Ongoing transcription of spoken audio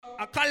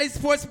a college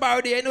sports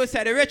bar there, you know,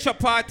 say the retro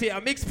party, a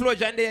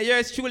Mixplosion there,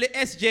 yours truly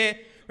SJ,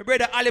 my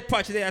brother Ali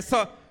Patch there.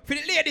 So, for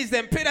the ladies,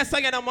 then play that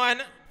song in a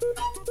man.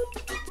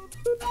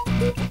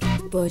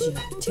 Budget,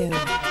 tell me,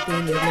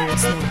 when you know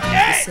it's not.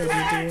 Hey!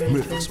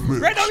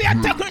 Right now we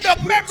are talking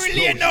about memory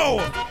lane now.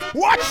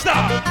 Watch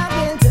that.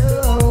 I will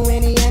do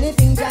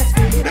anything just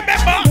for you. Remember?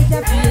 I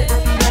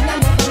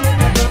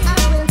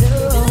will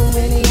do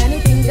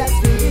anything just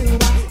for you.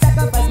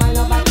 Sacrifice my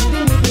love, I can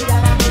do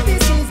it.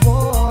 This is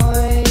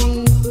boy.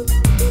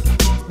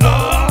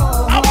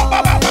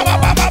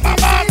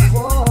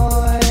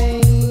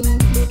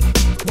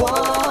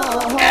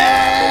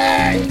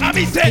 Hey!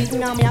 I'm said.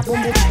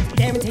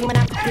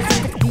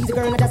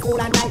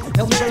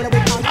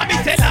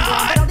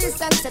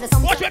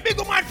 Watch my big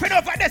man friend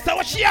over there,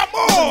 so she a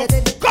move.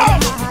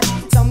 Come.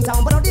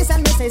 Sometimes but this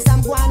and me say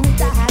some go on with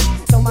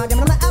that. Some of them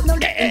don't have no.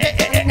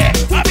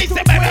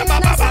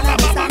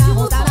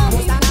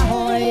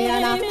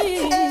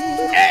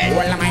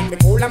 Well, I might be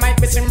cool, I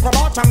might be simple,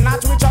 but I'm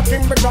not rich up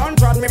in return.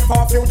 Trod me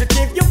for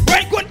fugitive. You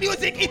when good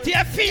music, it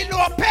you feel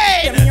no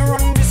pain. you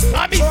run this.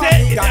 I'm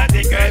say that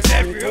the girls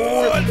every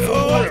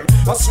all.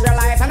 Just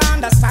realize and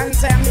understand,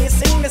 say me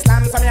sing this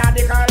land, so me and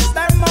the girls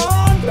them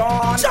all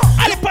done. So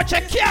Ali Patch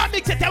can't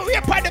mix it and we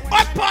by the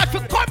back part for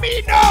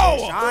coming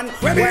now.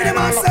 When me them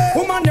a say,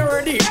 woman you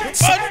ready?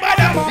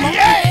 Madam,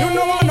 yeah. You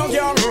know I no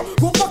girl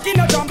who fucking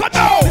a jump. Come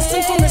on.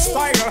 Listen to me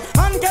style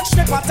and catch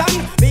the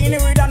pattern. Being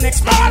with the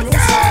next All man.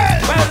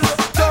 girls. Well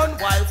done,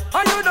 wife,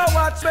 and you know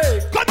what's me.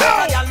 Come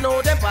on. Y'all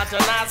know them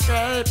pattern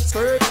as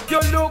skirt. You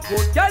look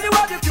good, girl. You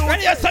are the cute.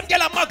 When you some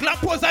girl a muggle and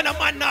pose and a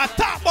man not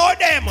talk about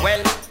them.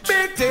 Well,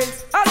 big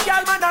things. A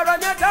girl man a run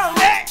you down.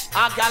 Hey.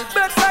 A girl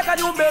makes like and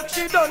you make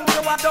she done.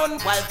 You are done,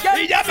 wife. Yeah,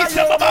 Yeah, me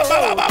say,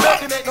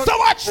 so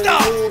watch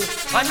now.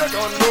 And you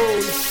don't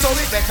know, so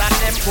we better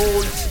them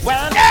cool.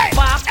 Well, Hey,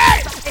 back.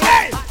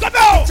 hey, come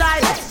on.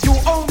 Child, you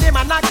own them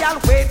and a girl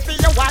wait for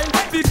your while.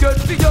 Be good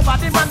for your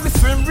body, man, me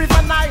swim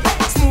river Nile.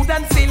 Smooth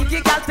and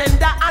silky, girl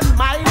tender and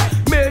mild.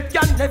 Make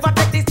you never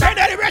take this Right time.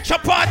 now the retro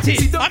party,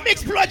 a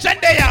Mixplosion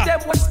there.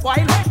 Them was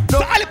spoil.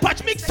 So Ali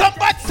Patch mix some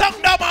bad song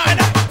now, man.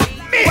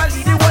 Mix, Well,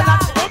 the whole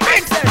lot.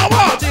 mix, now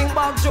what? Jing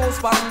bang Jones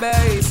from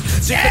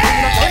base.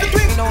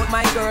 Yeah. Out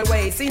my girl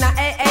waist. In a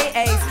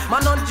AAAs.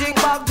 Man on jing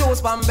bang Jones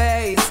from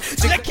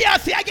base. You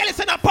can't see a girl is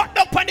in a pot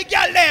up on the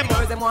girl them.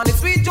 Boys them want the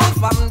sweet juice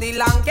from the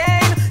long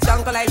cane.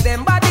 Jungle like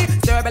them body,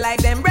 sturby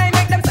like them brain.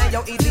 Make them say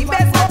yo easy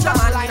best. Watch a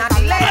man in a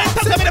delay. Man,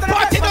 sometimes the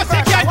party don't say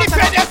you can't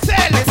defend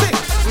yourself.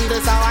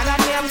 This a one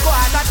and name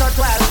quarter to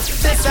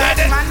 12. This Yeah.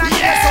 a man and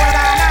Yeah. this one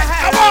and a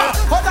hell. Come on.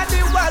 Out of the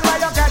world where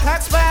you get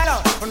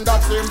expelled. And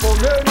that simple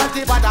name not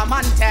the bad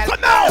man tell.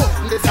 Come now.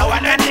 This Now a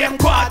one and name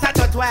quarter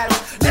to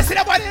 12. This is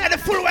the one in the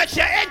full watch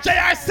you enjoy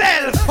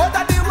yourself. Out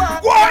of the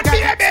world Go on, where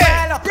you get baby.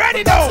 expelled.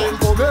 Ready That now.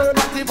 simple name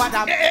not the bad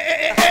man.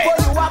 Hey. But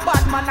you a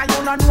bad man and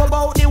you don't know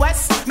about the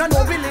West. No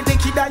Billy the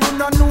Kid and you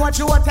don't know what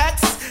you a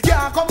text.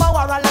 Yeah, come a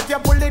war and let your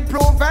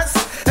bulletproof vest.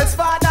 It's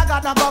father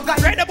got a bug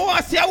and Right now, boy,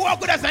 see how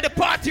good as at the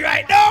party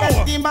right now.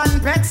 the man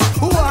pets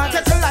who want to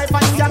take your life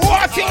and you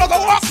Boy, see how go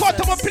walk out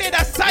to me play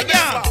that song,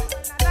 yeah.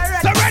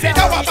 So ready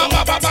now,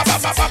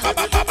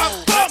 come.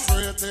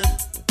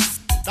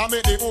 That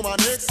make the woman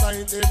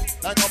excited,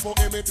 like a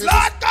Pokemon.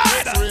 Lord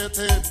God.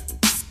 X-rated.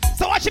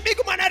 So watch the big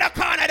man at the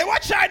corner, they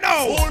watch her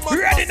now.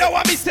 Ready now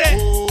what me say?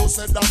 Oh,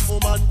 said that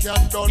woman can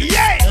done.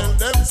 Yeah. Tell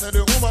them say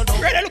the woman done.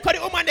 Ready, look at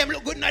the woman, them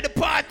look good at the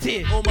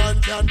party. Woman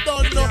can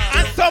done.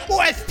 And some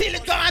boys still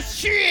gone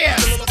straight.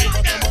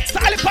 So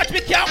Ali Patch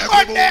me can't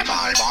burn them.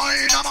 My boy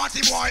in a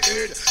matty boy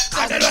head.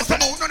 And they don't say,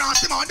 Promote no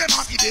nasty man, them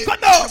happy day. come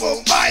now.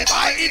 My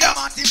boy in a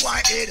matty boy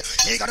head.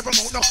 He gotta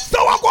promote no. So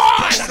I go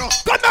on.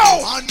 Come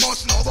now. Man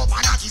must know but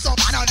man a kiss up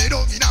and a lay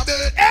down in a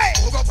bed. Hey.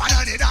 Hook up and a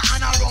lay down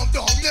and a rub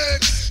down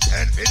neck.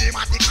 Then for the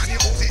matic and the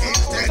house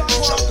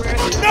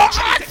instead. No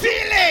hard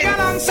feeling. Girl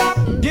and stop.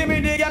 Give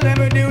me the girl, let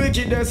me the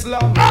wickedest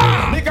love.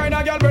 The kind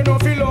of girl we don't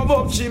feel love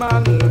up, she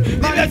man.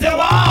 Man, If you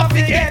want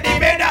to get the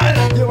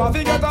medal. you want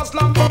to get a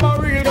slam from a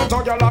real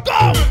ghetto girl.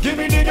 Go. Give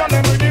me the girl,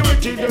 let me the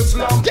wickedest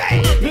love.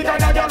 Yeah. The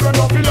kind of girl we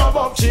don't feel love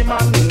up, she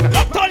man.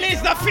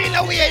 Police the feel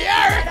away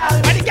here.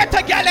 And you get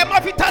a girl, them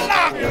off it a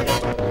lock.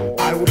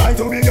 I would like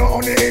to be the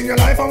only in your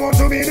life. I want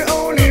to be the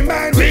only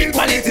man. Real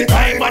quality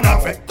time, man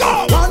of it.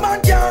 Go. One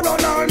man can't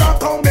run all that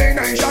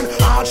combination.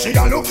 All she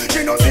a look,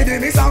 she no see the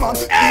miss a man.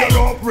 Hey. Tear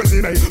up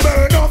resume,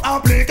 burn up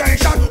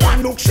application.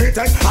 One look she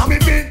take, and me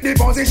fit the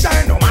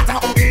position. No matter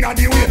how in a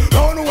the way,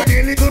 run with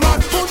the little man.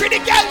 For the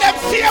girl, them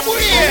same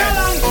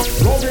way.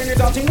 Loving it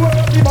that in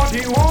work, the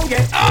body won't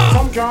get.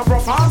 Some can't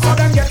profile, so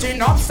them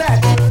getting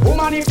upset.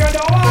 Woman, if you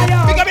don't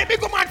wire. Because me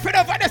big man fed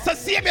over there, so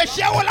see me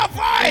share all the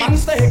vibe. Man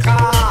stay calm.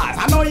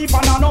 I know if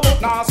I know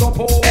but not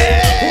suppose.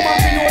 Woman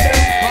feel know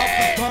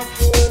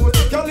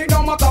them. Girl, it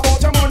don't matter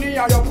about your money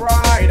or your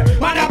pride.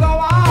 Man, I go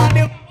on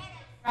the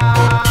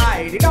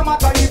ride. It don't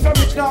matter if you're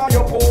rich or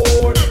you're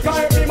poor. Cause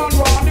every man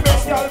want the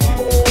best girl to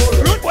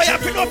go. Rude boy,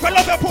 have to know for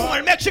love your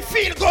woman, makes you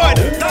feel good.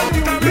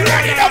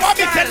 Ready now, what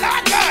me say,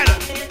 Lord God.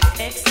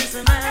 Excess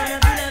amount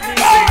of loving.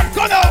 God,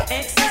 go now.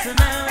 Excess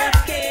amount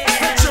of care.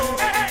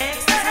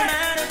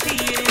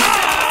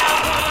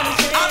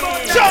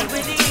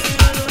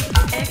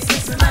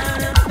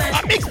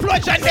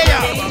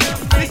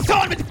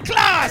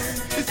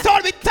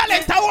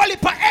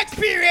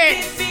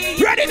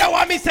 Ready now,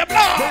 I miss a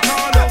block. But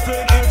all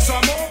nothing extra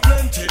more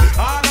plenty.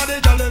 All of the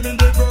gyal in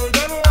the world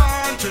them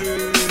want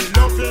it.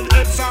 Nothing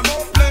extra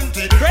more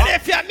plenty. Ready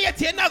if you're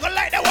mate, you're not gonna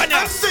like that one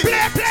now.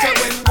 Play. So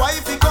when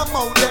wifey come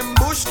out, them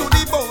bush to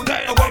the bone.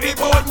 I want me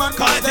bold man,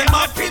 cause them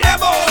hot for them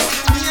bone.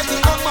 Matey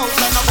come out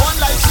and I want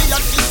like she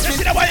and kiss me. You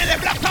see the one in the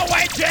black and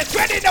white dress.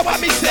 Ready now, I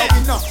miss it.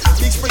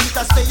 Big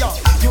sprinter stay up.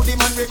 You the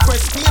man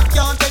request me,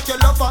 can't take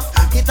your lover.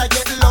 It a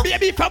get love.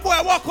 Baby, if a boy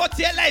walk out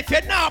to your life,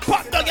 you now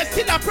pop down, you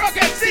still a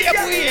progress, see you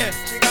here.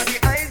 She got the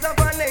eyes of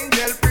an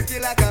angel, pretty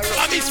like a rose.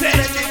 I miss it.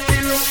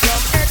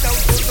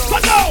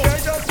 But no!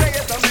 Girl, just say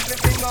it, I'm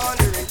everything on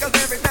the ring. Cause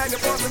every time you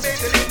pause me,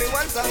 baby, leave me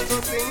one song to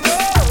sing. No,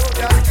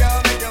 girl,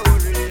 can't make you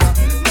worry.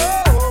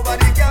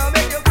 Nobody can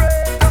make you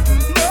break.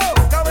 No,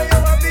 cause when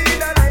you a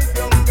feel a nice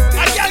young girl.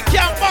 A girl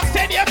can't box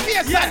in your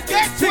face and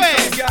get way.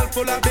 Girl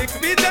full of big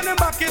feet and the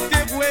bucket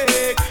give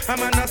way. I'm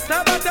gonna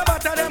stab at the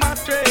butter them a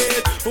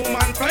straight.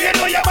 Woman, So you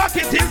know your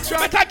bucket is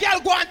strong. But a girl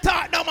go and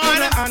talk no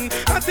man. and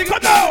I think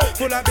Come now.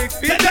 full of big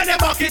feet and the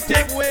bucket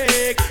give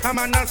way. I'm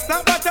gonna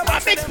stab at the A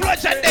butter.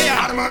 Mixplosion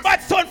there.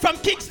 Bad son from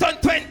Kingston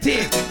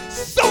 20.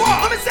 So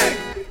what?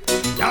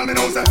 Y'all me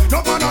know say,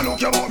 no man a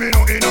look you but me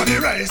no in on the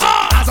race.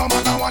 As a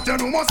matter what you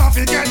do must have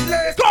to get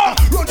late. Go.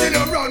 Run till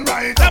you run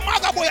right. The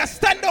maga boy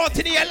stand out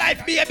in your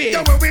life, baby.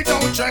 You will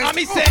without change. I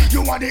me say.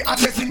 You are the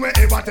hottest thing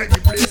wherever take the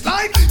place.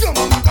 Like your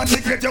mama can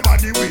secret your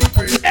body with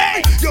grace.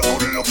 Hey. You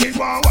good looking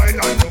one while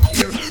and look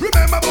here.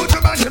 Remember about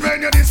your body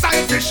when you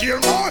decide to share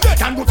more.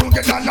 Can go to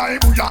get a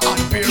life with your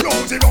hand pay.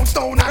 Rosy round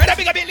stone and Ready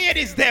big up the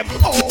ladies them.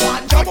 oh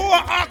one I'm judge.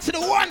 gonna ask you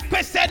the one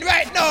question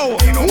right now.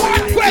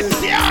 One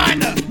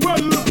question.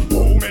 Well,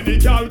 how many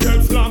girl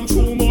get slammed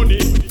through money?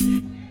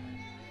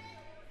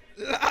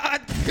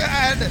 Lord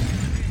God.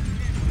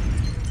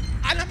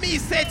 And me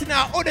say it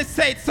now, other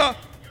say it, so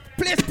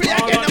please play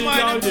again, the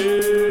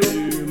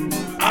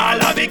man.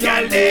 All of the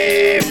girl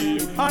name.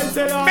 I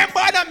say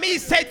Remember that me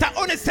say it,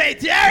 other say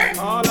it, yeah?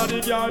 all of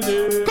the girl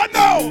name. Come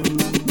now.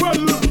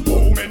 Well,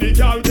 how many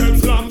girl get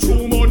slammed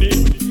through money?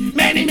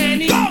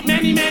 Many. How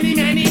many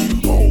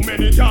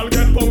girl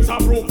get bounced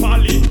up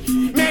properly?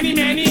 Many.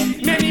 How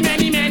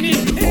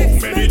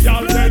many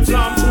girl get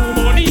slammed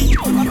through money?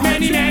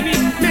 Many.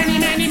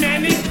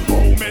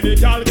 How many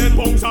girl get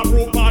bounced up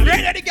properly?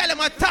 Ready the girl in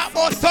my top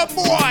about some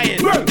boy.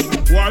 Well,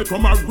 why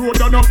come a road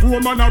and a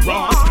poor man a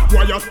rat?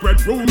 Why you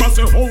spread rumors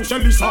say how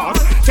Shelly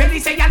sauce? Shelly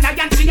say a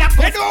lion she a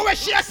You know what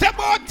she say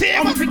about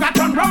him? we got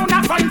turn round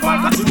and find for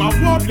cause him a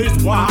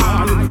worthless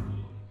boy.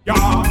 Yeah,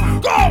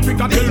 Go. we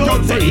got tell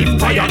God say him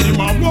tired,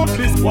 him a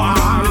worthless boy.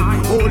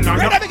 Oh, now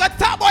Ready we got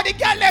top about the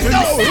girl left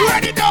now.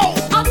 Ready now.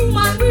 A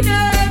woman with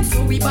them,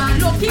 so we born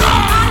lucky. I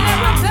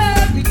never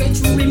fail, we get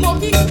through we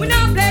monkey. We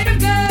not play the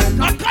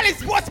game. I call it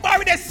sports bar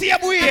with the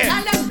same way.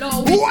 Tell them no.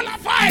 Who wanna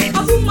fight?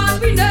 A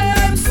woman with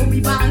them, so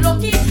we born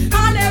lucky.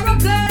 I never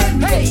play,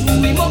 we get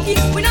through we monkey.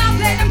 We not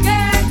play them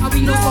game. And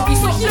we no sucky.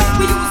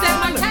 We use them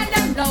and tell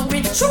them no.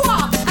 We true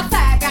up. A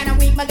fag and a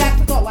week, my got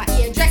to go a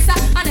hairdresser.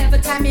 And every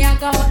time me I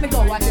go out, me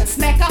go a just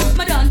make up.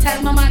 Me don't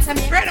tell my man to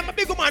me. Right, I'm a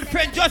big man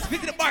friend just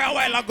visited the bar a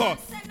while ago.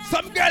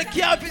 Some girl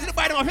can't visit the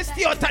bar, them have to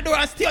stay out the door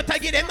and stay out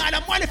and give them all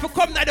the money for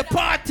coming to the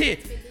party.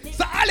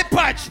 So Ali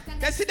Patch,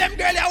 you see them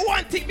girl, I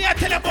one thing me I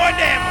tell about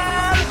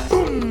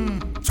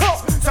them.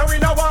 so we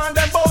no want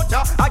them both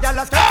ya. A gal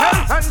a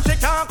step and she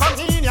can't come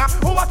in ya.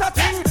 What a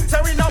thing,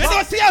 so we no You want.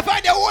 don't see her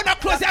find their own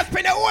clothes and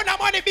spend their own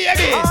money,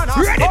 baby.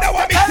 Ready now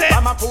what me say?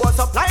 I'm a force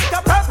up like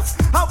a prep.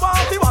 I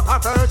want to walk a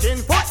virgin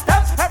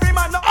footstep. Every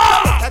man know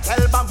to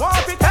tell them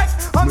want to take.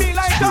 I me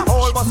like the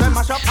whole bus and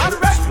mash up and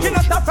wreck. You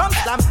know the from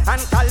slam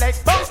and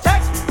collect bounce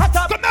check. Hot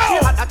up, she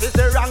hot, that is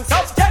the wrong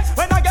subject.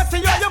 When I get to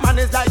you, your man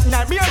is like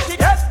nah, me and she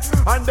get.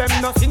 And them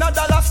no see no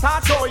dollar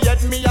start so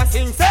yet me a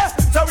sing say.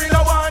 So we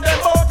no want them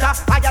both.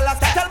 I gal a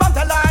settle but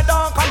tell her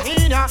don't come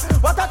in ya.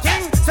 What a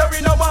thing, so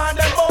we no want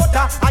them both.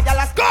 I gal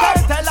a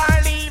settle tell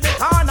her leave it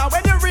on.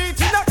 When you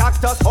reach in a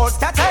cactus horse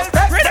cattle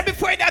wreck. Ready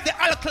before that the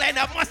alkaline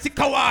and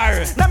massacre war.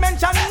 No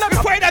mention no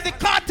Before that the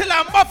cartel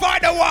and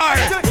buffalo war.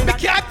 We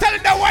can't tell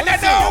no one to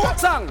know.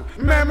 song.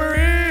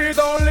 Memories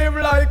don't live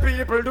like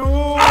people do.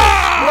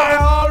 They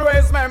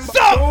always remember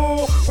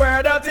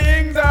where the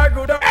things are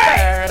good or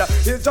bad.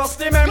 It's just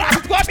the memory.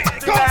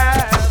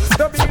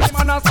 The big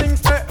man a sing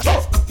step.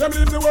 Them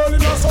leave the world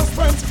in a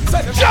suspense.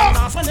 Say them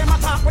last when them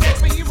attack with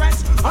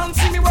experience. And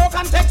see me work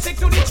and take sick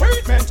to the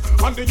treatment.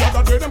 And the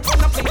other day them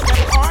come up things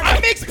them hard.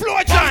 A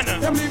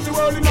Mixplosion. Them leave the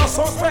world in a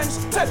suspense.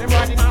 Say them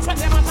riding off when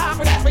them attack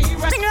with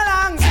experience. Sing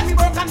along, see me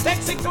work and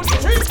take sick to the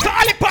treatment. So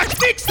Ali Patch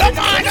fix the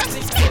man.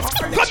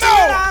 Come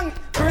now.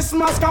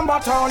 Christmas come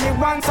but only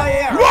once a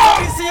year.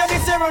 Whoa.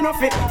 This year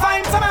enough it.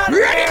 Find some man.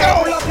 Ready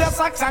now. Pull up your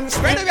socks and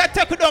Ready spin. we are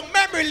taking down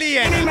memory lane.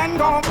 Any man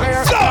gon'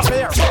 clear. So.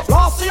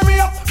 Last year me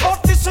up,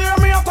 but this year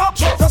me up.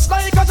 Just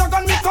like a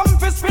dragon me come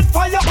for spit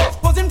fire.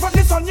 Was in front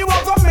of the sun you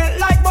are gonna melt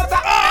like butter.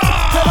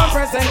 Never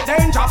present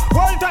danger.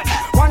 Roll tight.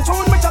 One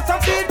tune me chat a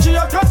DJ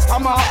a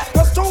customer.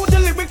 Just through the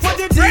lyric for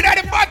the Ready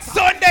at the bad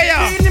Sunday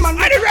and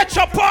the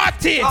retro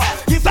party.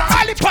 So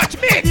Ali Patch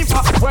mix.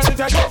 Well,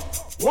 they go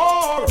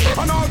war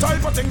and all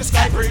type of things the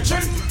sky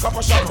preaching,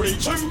 couple shot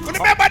preaching.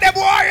 Remember them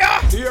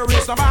warrior? Here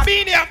is the man.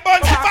 Beanie and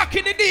Buns back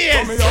in the days.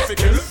 Come here for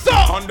kill. So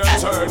on the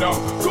turn up.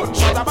 Good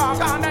shot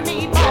about and I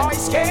need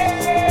boys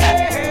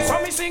skin.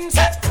 So me sing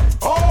say,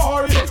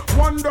 oh,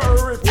 wonder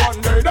if one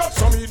day that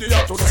some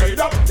idiot to say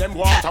that them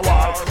want a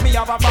war. Me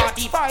have a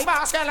 45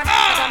 basket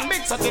and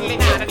mix until it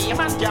out of the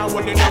man can't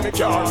hold it in me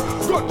car.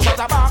 Good shot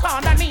about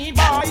and I need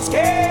boys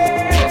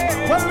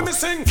skin. Well me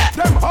sing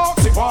them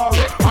hawks if all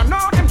and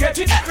now them get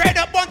it. Red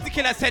up Bounty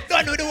Killer said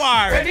done with the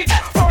war.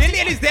 The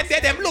ladies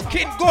them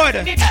looking good.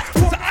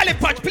 So Ali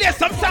Patch play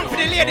some song for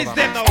the ladies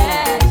them now.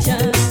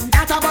 Action.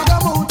 That's about the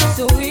mood.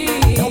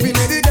 Sweet. Now we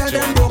made the girl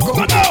them broke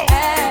out. Come on.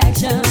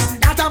 Action.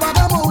 That's about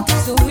the mood.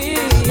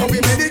 Sweet. Now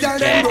we made the girl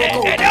them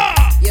broke out.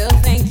 You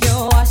think you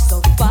are so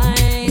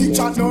fine. Big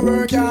chat no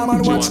work, yeah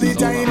man, watch the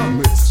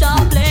time.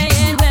 Stop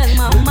playing with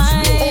my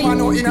mind. Oh man,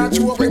 no in a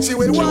joke when she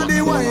will want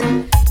the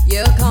wine.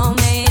 You call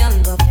me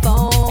on the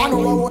phone. I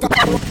know what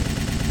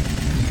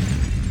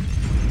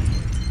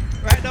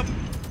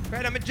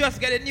Right, I just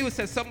get the news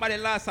that somebody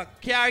lost a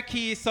car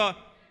key, so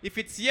if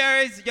it's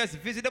yours, just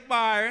visit the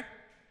bar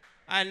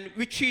and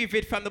retrieve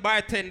it from the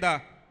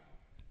bartender.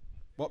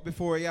 But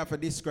before you have to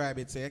describe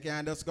it, so you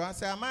can't just go and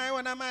say, my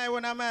one.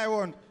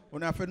 You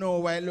have to know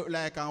what it look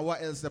like and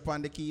what else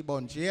upon the key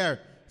bunch here.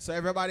 So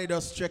everybody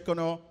just check on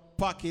your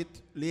pocket,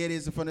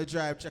 ladies if on the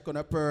drive, check on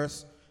the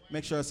purse,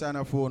 make sure it's on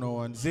the phone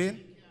on. See?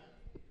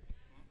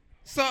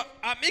 So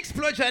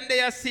Mixplosion they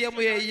are same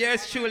way,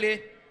 yes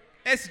truly.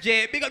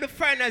 SJ, big up the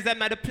foreigners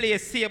them at the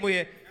place same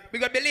way.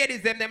 Big up the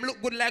ladies them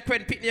look good like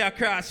when picking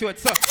across road.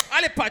 So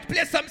Ali Patch,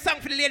 play some song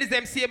for the ladies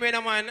them same way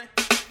now man.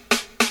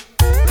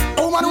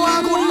 oh man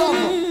want good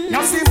love.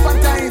 Now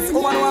sympathize.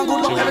 Oh man want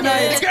good love every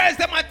night. The girls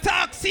them a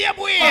talk same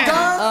way.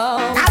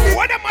 Okay.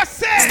 What them a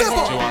say? Step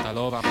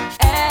up.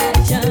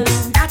 Action.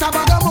 That's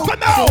about the mood.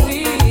 Come on.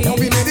 Sweet. Now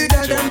we made the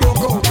girl them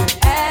broke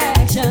out.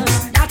 Action.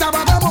 That's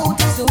about the mood.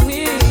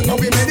 Sweet. Now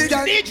we made the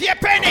girl. DJ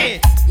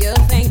Penny. You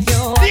think you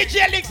are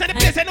DJ Links and the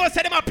place I know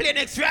say them a play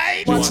next,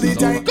 right? Watch the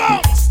time. Go!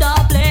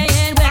 stop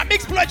playing with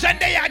Mixplosion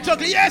they are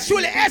juggling. Yes,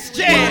 surely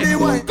SJ.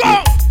 Money,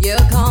 Go! you.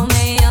 Call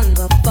me on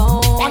the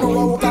phone. I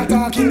know what I'm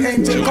talking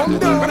angel. Come My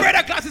down.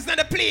 brother class is not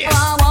the place.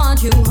 I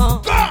want you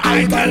home. Go!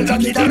 I tell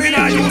Jackie that me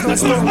not use the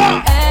stone.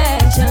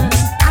 Action.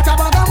 That's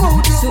about the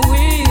mood.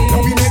 Sweet.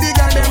 Now we made the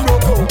girl them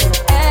broke out.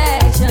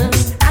 Action.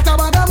 That's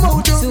about the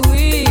mood.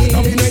 Sweet.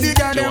 Now we made the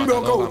girl them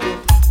broke out.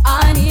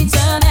 I need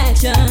some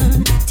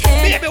action.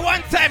 Baby,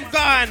 one time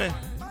gone.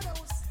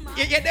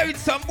 You there with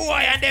some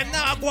boy and them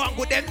now go on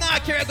good. Them now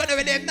carry gun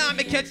with them now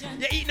make it.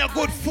 You eat no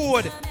good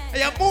food. And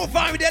you move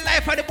on with the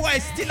life of the boy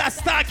still a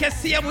stalk the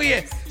same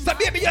way. So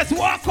baby just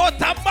walk out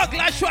and muggle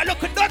and show look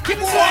dirty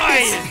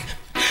boy.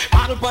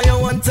 I'll buy you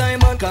one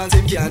time and cause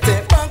him can't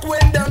take back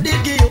when down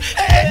did give you.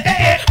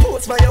 Hey.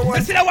 Post by you one.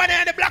 You see the one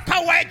in the black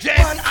and white dress.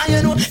 Man,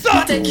 I know. So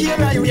take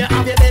care of you, you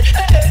have your bed.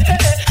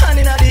 Hand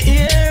in the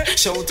ear.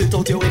 Shout it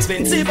out, you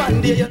expensive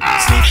and there you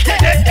sleep.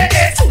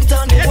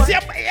 You see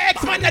your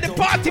ex-man at the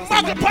party,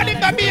 muggle upon him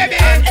the baby.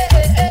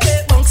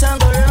 Bounce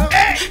and go round.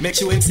 Make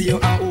sure him see you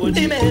and hold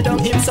him head down,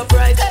 him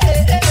surprise.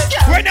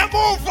 When you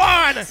move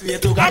on,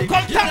 I'll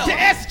come talk to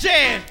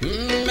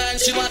SJ. Man,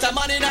 she want a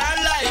man in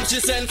her life. She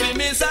sent for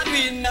Miss and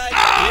Midnight.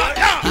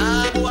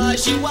 Boy,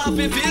 she want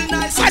to feel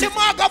nice. And the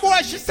Marga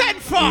boy she sent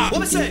for. What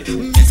me say?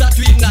 Miss a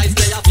tweet nice,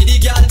 they a for the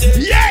girl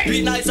day. Yeah. Do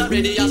it nice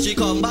already as she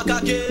come back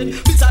again.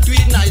 Miss a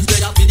tweet nice,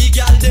 they a for the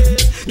girl day.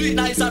 Do it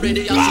nice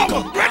already as she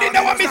come back. Ready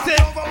now what me say?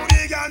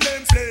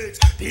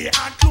 The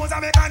hand close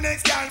and make a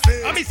next girl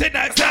face. I me say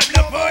that time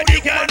no for the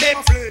girl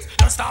them.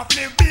 Just stop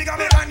live big and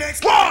make a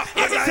next girl. What?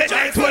 I me say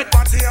that one.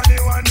 Party and the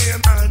one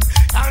name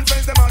and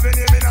friends them have a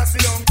name in a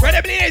young. Where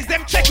the players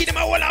them checking them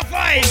a whole of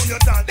vibe.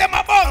 Them a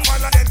bum.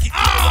 One of them keep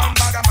one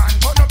bag of man.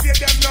 But no pay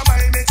them no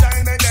mind, me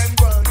try make them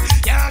run.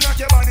 Yeah, knock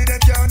your body,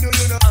 them can't do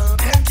you no harm.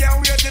 Them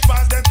can't wait to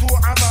pass them to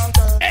a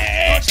mountain.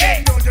 Touch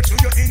them down, you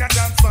through you in a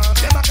dance farm.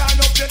 Them a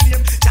call up your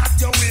name, chat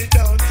your way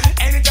down.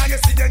 Anytime you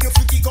see them, you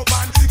freaky go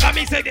pan. I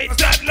me say they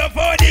start love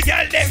for the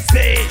girl them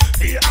say.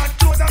 The hand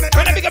close and make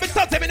When I pick up the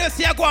stuff, me no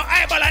see I go on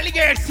eyeball and the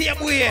girl same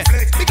way.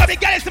 Because the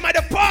girls them at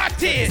the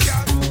party.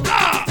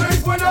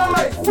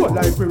 Full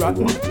life we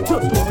rotten. Just do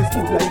we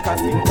smooth like a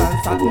silk and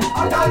satin.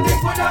 I got it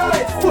for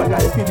night. Full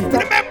life we beat.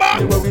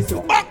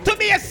 Remember, back to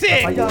me a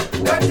say.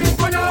 That thing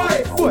for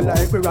night. Full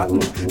life we rotten.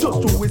 Just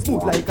do we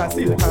smooth like a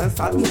silk and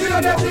satin.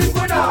 That thing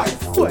for night.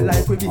 Full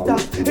life we beat.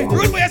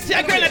 Rude way you see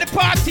a girl at the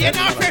party and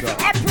not afraid to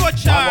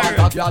approach I want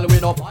her. a girl we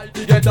no fight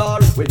together.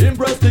 We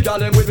impress the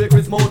girl and we make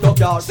Chris motor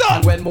car. So.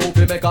 And when move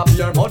we make up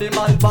your money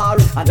man bar.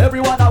 And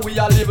everyone that we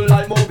are living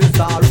like movie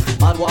star.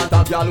 Man want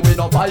a girl we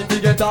no fight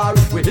together.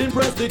 We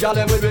impress the girl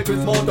and we make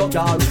Chris motor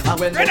car. And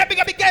when Ready pick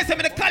up the girls them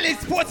in the college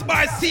sports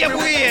bar same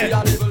way.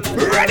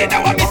 Ready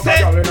now what me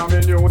say. Girl in a me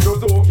new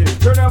Suzuki.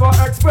 You never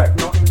expect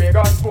nothing big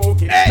and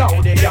spooky. Hey.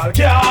 Now the girl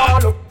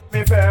can't look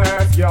me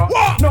first, yeah.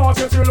 What? No,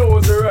 she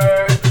lose the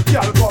race.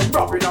 Girl come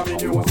rap in a me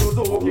new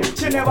Suzuki.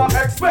 She never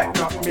expect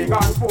nothing big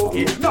and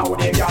spooky. Now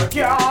the girl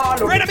can't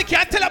look. Ready me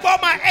can't tell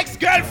about my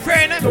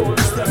ex-girlfriend. Go.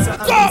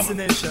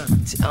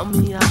 Tell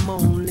me I'm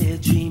only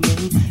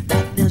dreaming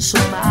that there's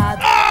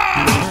somebody.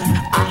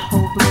 I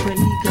hope and pray,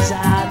 cause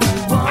I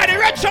don't want the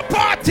retro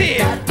party.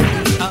 that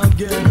day. I'm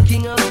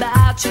thinking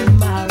about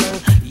tomorrow,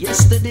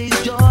 yesterday's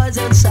joys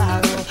and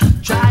sorrow.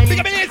 Trying Think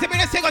of me lazy when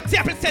I say got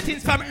table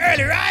settings from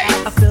early, right?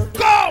 I felt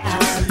Go!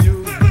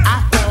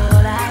 I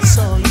thought I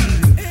saw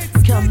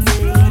you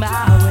coming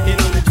my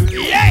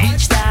way. Yeah!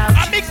 Reached out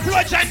A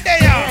Mixplosion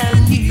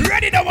there.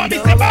 Ready to want me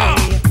to bow.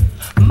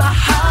 My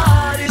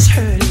heart is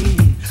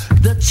hurting,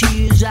 the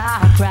tears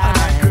I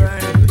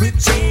cry,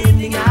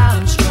 pretending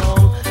I'm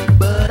strong,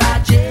 but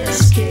I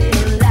just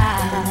can't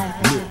lie.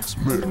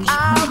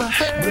 I'm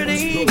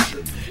hurting.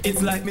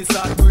 It's like me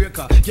start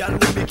breaker, y'all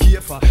know me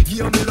careful.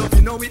 Give me love,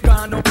 you know it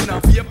gone up in a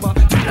paper.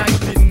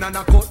 Tonight in and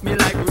I cut me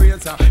like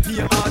razor. Be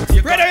a hard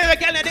taker. Ready to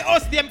get the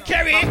host them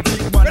carry.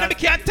 Ready me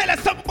can't tell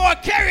us something more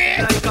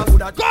carry. Like I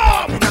woulda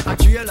Go! in a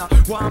trailer.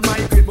 Want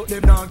my grade, but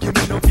them not give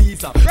me no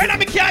visa. Ready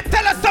me can't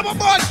tell us something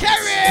more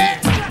carry.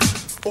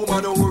 Oh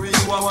man, don't worry,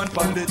 you are one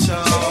from the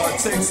chart.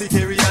 Sexy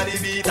carry and the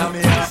beat of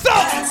me. So!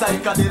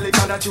 Psychedelic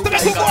and a chew So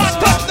like me go on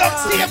top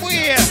dog same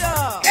way.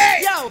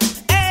 Hey! Yo,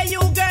 hey you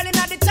girl in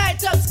the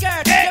tight up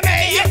skirt. Hey, You make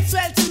me head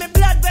swell to me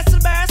blood vessel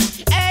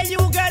burst. Hey you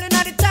girl in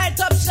the tight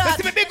up shirt.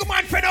 Listen me big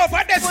man friend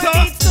over there, Put so.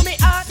 it to me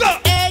heart. So.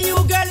 Hey you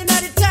girl in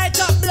the tight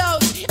up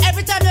blouse.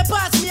 Every time you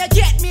pass me, you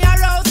get me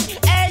aroused.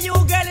 Hey you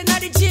girl in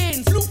the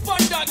jeans. Look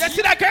on that. You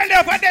see that girl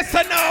over there,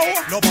 so now.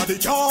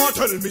 Nobody can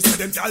tell me say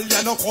them gal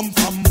ya no come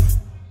from.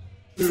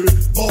 Hey,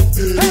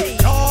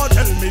 can't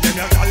tell me them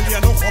ya gal ya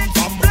no come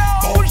from.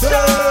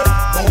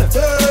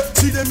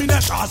 See them in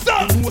a shot,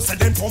 you know say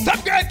them come.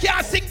 Some girl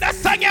can't sing that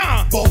song,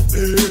 yeah.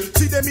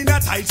 See them in a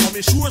tight, so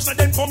me sure say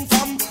them come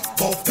from.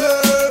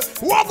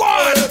 What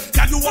one?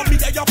 Can you want me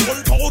there you pull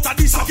out of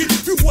the socket?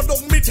 You hold up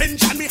me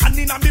tension, me hand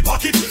in a me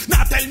pocket.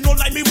 Now tell no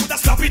lie, me woulda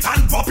slap it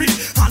and pop it,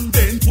 and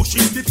then push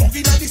in the plug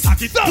in the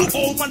socket. You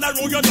old man a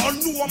roll, you don't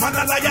know man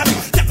a liar.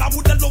 Tell I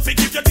woulda love it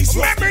give you this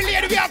one. Remember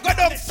lady, we are going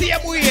up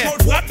same way.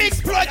 A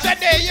Mixplosion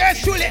there, you're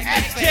truly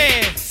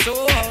SJ.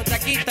 So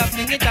take it up,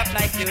 bring it up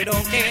like you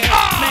don't care.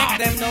 Make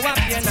them know up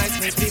your nice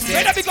with people.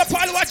 When I pick up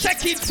all who are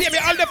checking, see me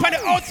all up on the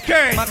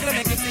outskirts. Macro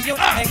make it see you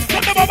Come next.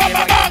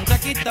 on,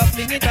 Take it up,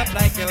 bring it up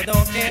like you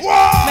don't care. Whoa!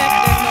 Make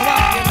them know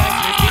up your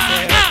nice with people.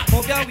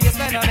 Move your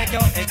waistline and make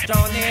your extra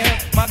near.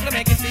 Macro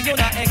make it see you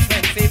not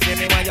expensive. Give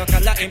me one your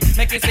color him.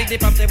 Make it see the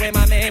pump the way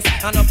my mace.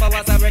 And up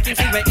hours are working,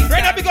 see where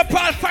When I pick up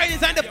all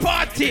Fridays and the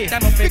party.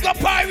 Pick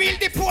up all real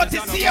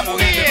deported, same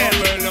way.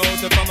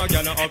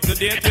 Up to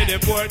date with the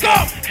port.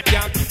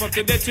 Can't keep up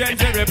to the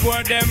trends and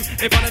report them.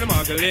 If one of them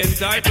muggling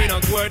type, we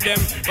don't court them.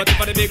 But if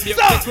the big the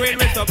queen,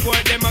 we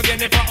support them.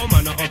 Again, if a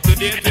woman not up to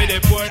date with the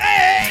port.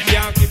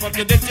 Can't keep up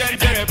to the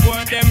trends and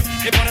report them.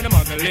 If one of them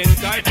muggling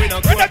type, we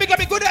don't court them. When I pick up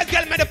a good as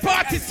girl, man, the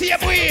party,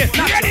 same way.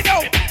 You ready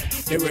now?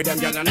 The way them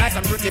girls are nice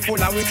and pretty, full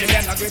of witty,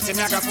 them not gritty,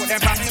 me I gotta put them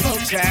on the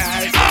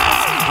bookshelf. And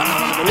I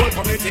want the whole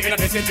community in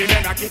the city,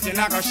 them not kitchen,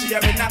 I gotta share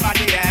with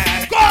nobody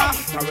else.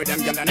 The way them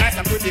girls are nice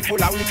and pretty,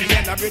 full of witty,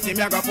 them not gritty,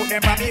 me I gotta put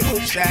them on the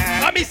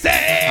bookshelf. Let me say.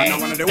 And I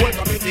want the whole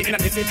community in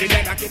the city,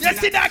 them not kitchen. You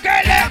see that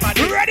girl there?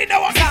 You ready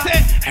now what me say?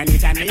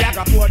 Anytime me I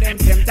gotta pour them,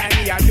 same time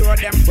me I adore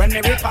them. When me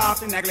rip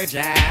off the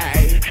negligee,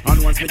 and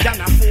once me can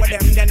afford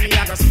them, then me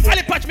I gotta support.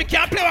 Only patch me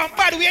can't play one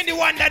bad, we ain't the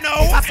one that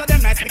know. After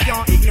them nights, me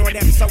can't ignore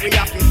them, so we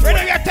have to.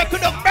 Ready, we are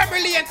taking up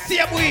Beverly and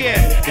same way.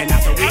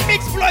 A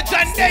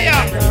Mixplosion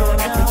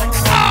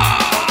there.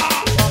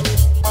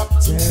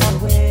 Turn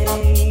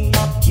away,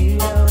 you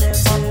don't have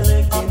to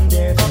look in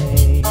their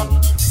face.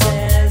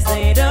 Says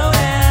they don't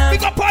have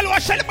Pick up all who are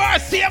Shelly Bar,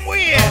 same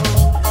way.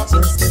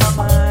 just a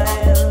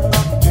smile.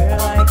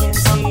 Girl, I can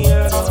see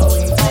you're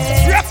going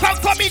there. Rock and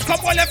come in, come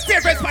all the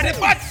favorites for the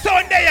bad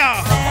sound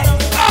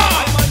there.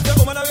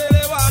 Woman I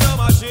really want a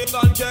machine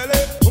gun Kelly.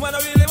 Woman I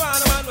really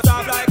want a man with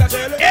top like a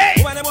jelly.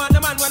 Woman I want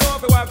a man when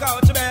hope you work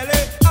out your belly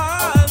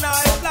all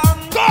night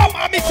long. Come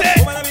on, me say.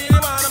 Woman I really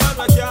want a man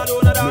with can't do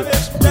no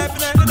damage.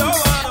 Definitely don't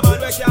want a man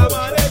with can't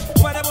manage.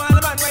 Woman I want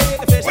a man with hit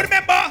the fish.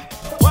 Remember?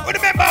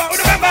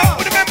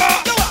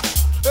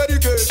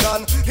 Education,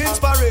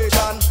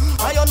 inspiration.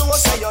 I don't know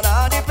say you're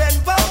not depend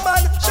on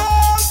man.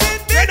 Shout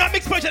it big. They don't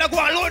Mixplosion, I go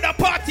and load the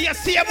party the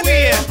same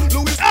way.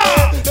 Louis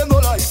them no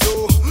like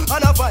you,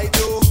 and I fight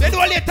you. They know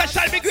later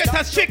shall be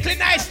greater, strictly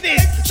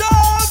niceness.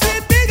 Shout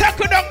it big.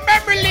 Tackle down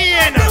memory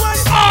lane.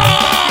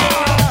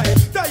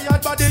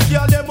 Tired body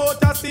girl, them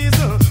out of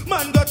season.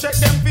 Man go check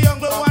them for young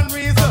one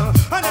reason.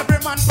 And every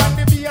man from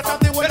the beat of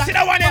the world. You see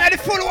that one in the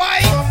full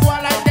white?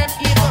 One like them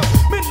evil.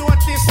 Me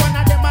notice one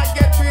of them I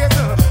get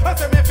crazy. I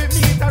say me fi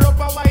meet her up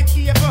a white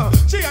cable.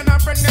 She and her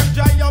friend them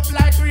dry up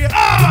like rape.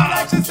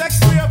 Like she sex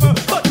crave.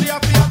 But we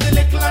have to have the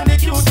little and the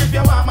cute if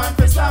you want man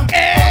for slam.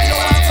 You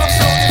want some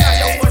sound in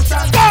your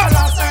ocean.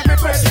 Last time me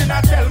question I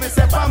tell me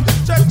say bam.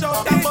 Check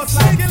out that bus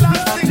like the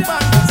last thing.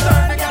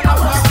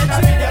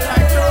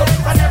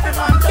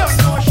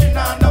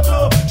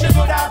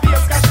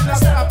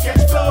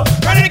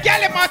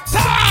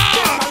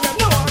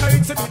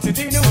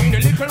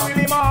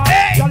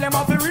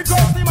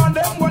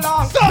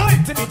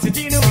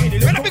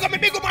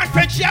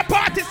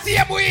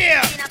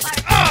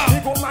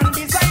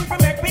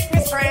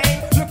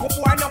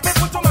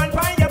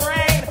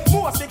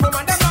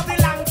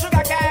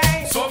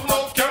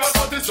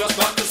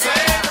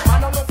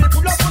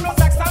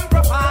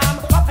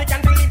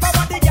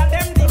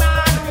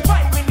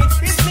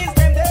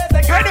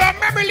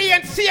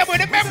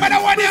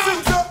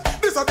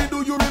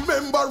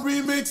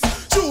 remix.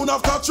 Tune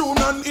after tune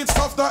and it's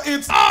after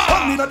it's.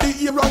 And in the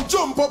ear and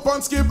jump up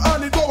and skip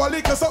and it go a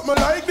lick or something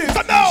like this.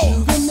 Come now.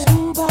 You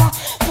remember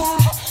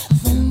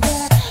when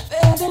we're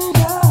feeling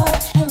good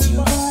and you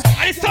were.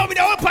 And it's told me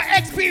the upper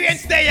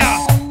experience there.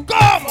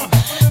 Come!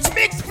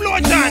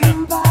 Mixplosion!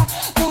 Remember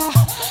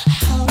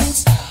how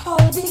it's all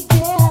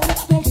began.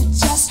 Well, it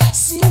just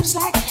seems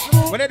like.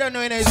 What they don't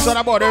know it's all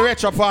about the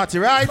retro party,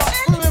 right?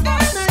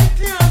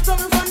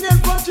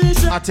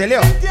 I tell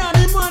you.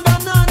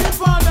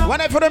 When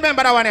I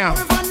remember that one here.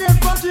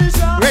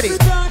 Ready?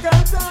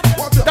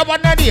 That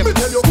one not him.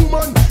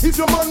 If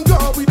your man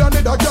go with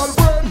another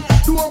girlfriend,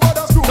 do a bad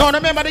school. No,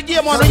 remember the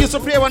game one we used to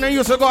play when we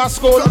used to go to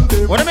school.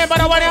 What remember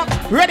that one here?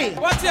 Ready?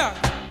 What's ya?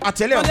 I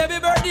tell you. On every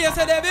birthday,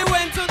 so they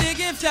went to the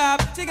gift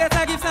shop to get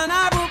a gift and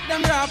I book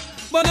them drop.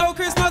 But now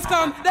Christmas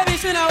come, they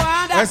should know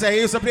wonder. I say he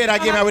used to play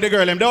that game with the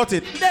girl, him, don't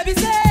it? Debbie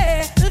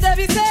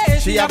say,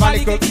 she have a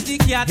little kitty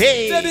cat.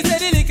 Hey. Debbie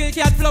say the little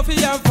cat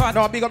fluffy and fat.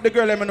 No, big up the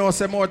girl, let me know,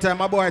 say more time.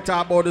 My boy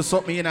talk about the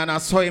something in and I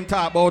saw him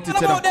talk about it.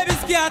 What about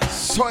Debbie's cat?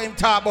 Saw him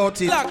talk about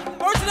it.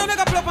 Look, or she don't make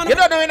a plop on you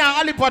don't know in our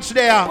alley patch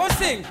there. What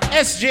sing?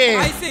 SJ,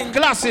 I sing.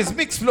 Glasses,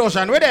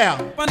 Mixplosion, we're there.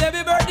 On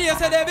every birthday,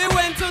 so Debbie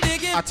went to the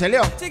gift. I tell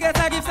you. To get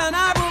a gift and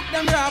I book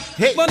them drop.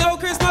 Hey. But now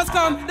Christmas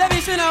come,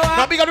 Debbie should know why.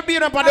 Now big up the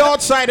beat up on the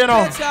outside, you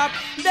know.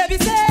 Debbie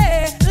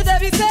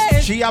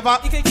say, she have a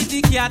little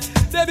kitty cat.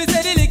 Debbie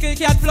say the little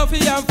cat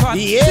fluffy and fat.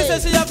 Yeah. She say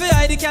she have to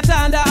hide the cat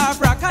under her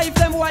frock. If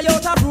them why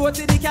out a bro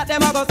to the cat,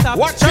 them a go stop.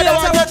 Watch she out,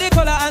 ask her what the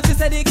color and she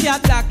say the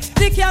cat black.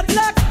 The cat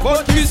black,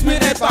 but kiss me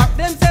head back.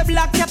 Them say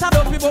black cat a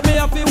dopey, but me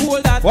have to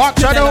hold that.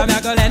 Watch out.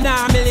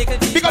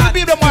 Because the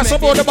people want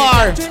support the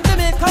bar.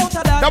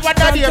 That one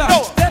that here,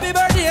 no. Baby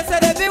birthday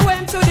said Debbie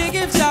went to the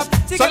gift shop.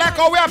 So like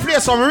how we are play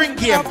some ring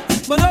game.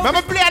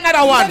 Remember play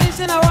another one.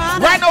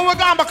 Right now we're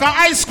going back to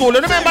high school.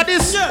 You remember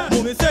this?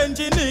 Mommy send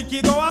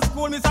Nikki go to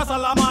school, Mr.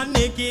 Salaman,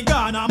 Nikki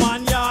Ghana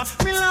man, yeah.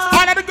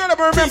 All of the girls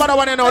remember that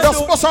one, you know.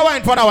 Just bust a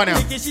wine for that one, yeah.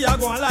 Nikki, she a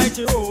go and like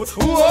you.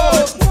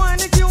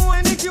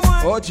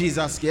 Oh,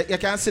 Jesus. You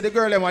can't see the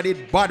girl them what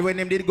did bad when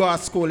them did go to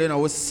school, you know.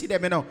 We see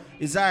them, you know.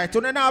 It's alright.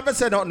 You don't ever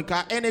say nothing,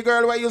 because any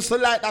girl who used to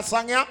like that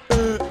song, yeah?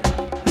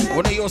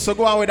 When they used to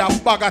go out with a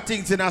bag of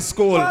things in a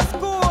school.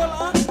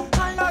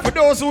 For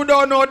those who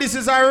don't know, this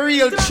is a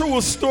real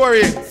true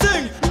story.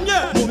 Sing,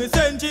 yeah. Mommy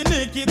send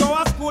Nikki go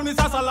to school,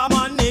 Mr.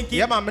 Salaman, Nikki.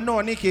 Yeah, man, me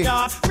know Nikki.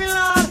 Yeah,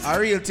 a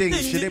real thing.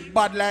 She did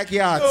bad like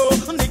yards.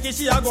 Oh, Nikki,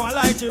 she a go and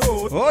like you.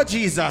 Oh,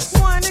 Jesus.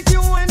 Nikki,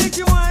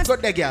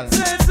 Good day, girl.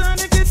 Say,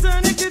 Nikki,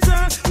 turn.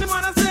 The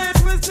man say,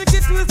 twist, Nikki,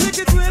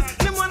 twist.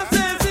 The man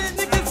say, sit,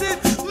 Nikki, sit.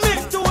 Mix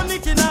to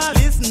Nikki, now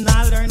listen,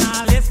 now learn,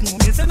 now listen.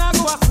 Me say, now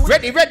go to school.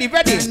 Ready.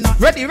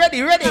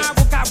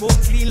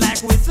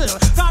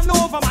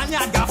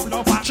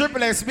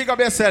 Triple S, speak up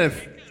yourself.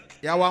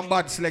 You one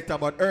bad selector,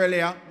 but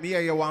earlier, me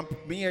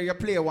hear you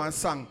play one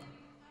song,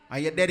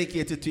 and you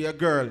dedicate it to your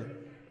girl.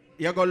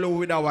 You go low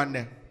with that one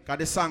there. Because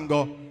the song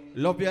go,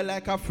 love you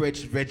like a fresh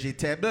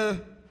vegetable.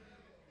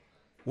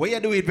 What you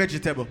do with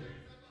vegetable?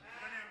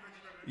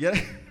 Yeah.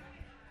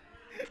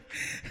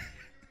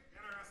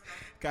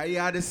 Because you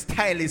are the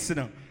stylist, you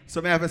know.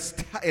 So I have a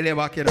style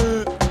back, you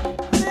know.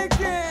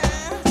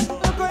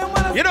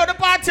 You know the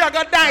party I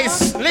got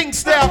Dice,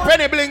 Links there,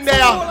 Penny Bling there,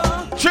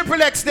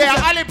 Triple X there,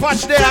 Ali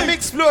Patch there,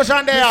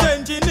 Mixplosion there.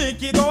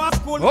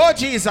 Oh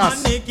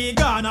Jesus.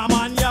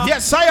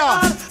 Yes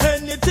sire.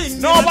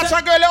 No, watch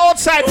a girl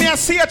outside, me I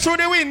see her through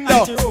the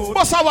window.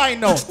 What's a wine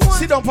now?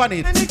 Sit down on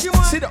it.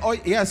 Sit down. Oh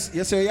yes,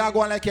 you are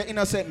going like you're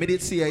innocent. Me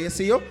did see her. You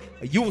see you?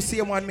 You see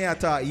him one me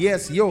at her.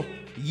 Yes, you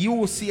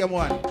see him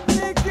one.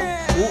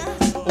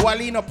 Who are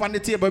lean up on the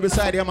table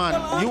beside you,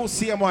 man? You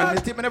see him one.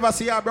 The tip me never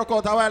see her broke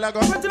out a while ago.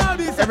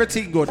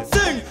 Everything good.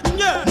 Sing,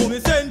 yeah.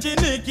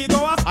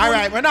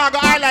 Alright, we're not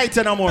going to highlight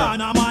it no more.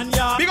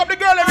 Big up the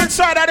girl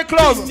inside of the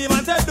club.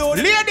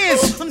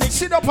 Ladies,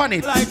 sit up on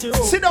it.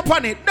 Sit up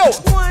on it. No.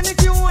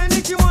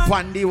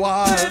 On the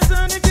wall.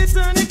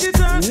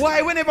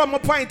 Why whenever I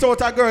point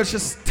out a girl, she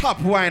stop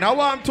whine? I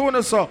want to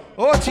know so.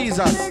 Oh,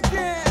 Jesus.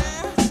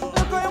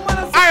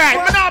 Alright,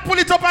 we're now pull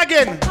it up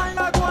again.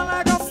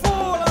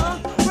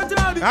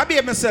 I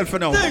behave myself for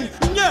now.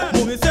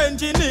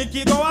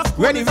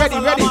 Ready.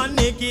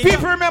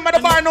 People remember the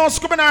bar no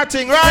scooping our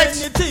thing, right?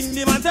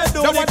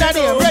 That one that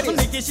here, ready?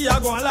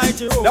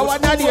 That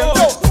one that here,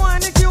 go.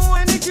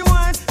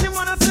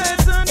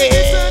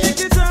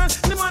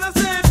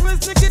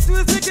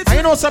 And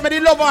you know somebody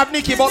love of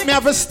Nikki, but me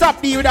have to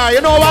stop me with her. You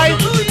know why?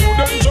 Too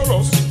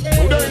dangerous.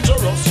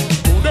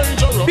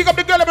 Pick up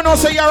the girl, let me know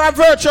say you're a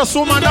virtuous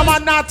woman. The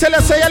man not tell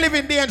us say you're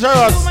living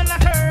dangerous.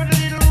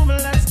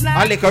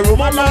 I like a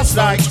rumor last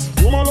night.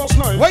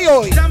 Why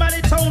you?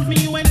 Somebody told me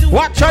you went to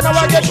what channel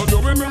again?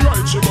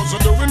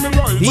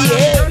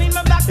 Yeah.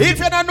 If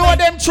you don't know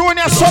them tune,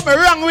 there's something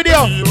wrong with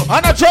you.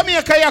 And a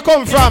Jamaica you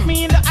come from.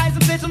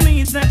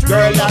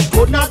 Girl, that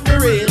could not be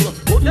real.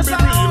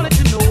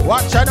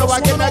 What channel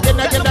again?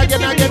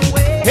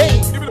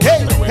 Hey.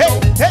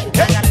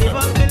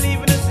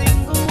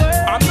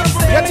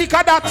 You think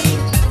of that?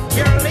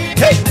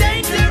 Hey.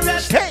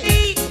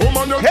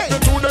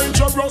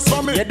 dangerous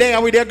for me. You're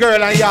there with your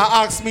girl and you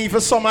ask me for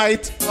some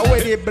height.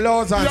 Away the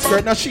blouse and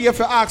skirt. Now she if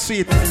you ask for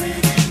it.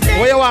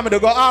 Where you want me to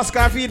go ask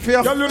her feed for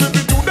you? You're a little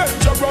bit too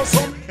dangerous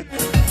for me.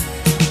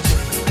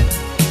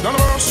 Don't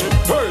mercy,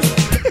 hey.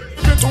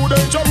 You're too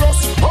dangerous.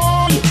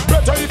 Oh,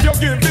 better if you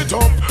give it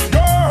up.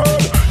 Girl,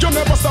 you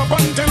never stop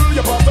until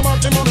you pass the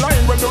maximum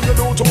line. When you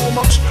do too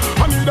much,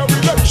 I need a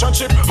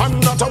relationship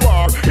and not a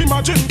war.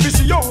 Imagine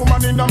this young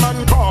man in a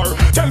man car.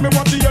 Tell me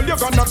what the hell you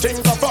gonna think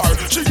of her.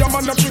 She a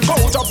man that drink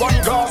out of one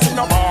glass in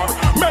a bar.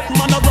 Make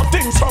man a rub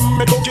things from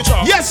me cookie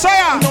jar. Yes, sir.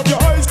 Open up your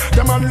eyes,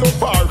 the man look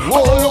far. I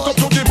look up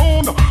to the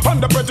moon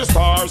and the pretty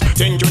stars.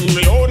 Thinking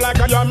me out like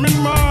I am in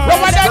Mars. What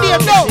was that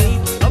name? No.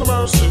 No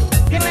mercy.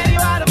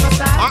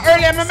 And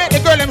early I make the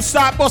girl them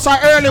start bust her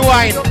early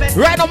wine.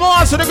 Right now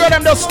more so the girl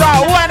them just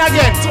start wine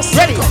again.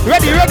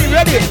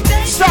 Ready.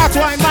 Start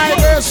wine, my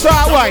girl,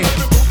 start wine.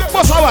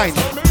 Bust her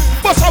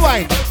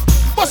wine.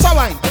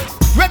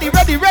 Ready.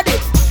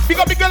 Pick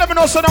up the girl them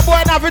know so the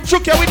boy now have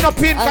choke you with no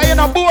pin, cause you're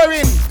not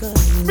boring.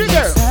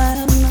 Bigger.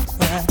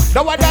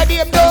 That what that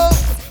name do?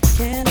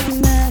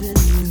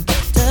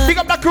 Pick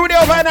up the crew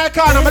there over in that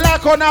corner. I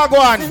like how now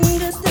go on.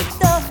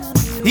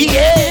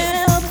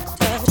 Yeah.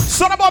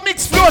 Son about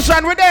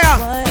Mixplosion, we're there.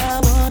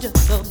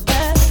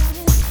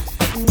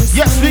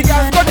 Yes, we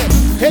got got it.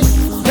 Hey.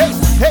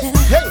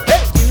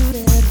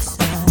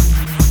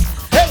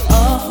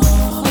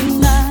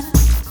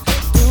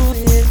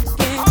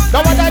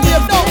 Now what I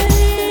name now?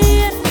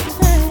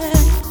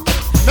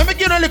 Let me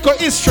give you a little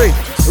history.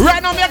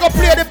 Right now, I'm going to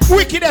play the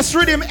wickedest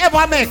rhythm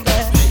ever make.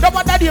 That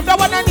what I name.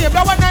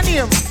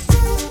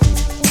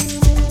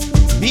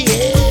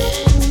 Yeah.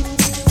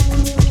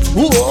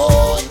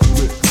 Whoa.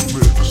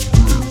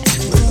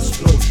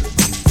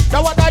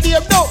 That what that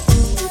name do?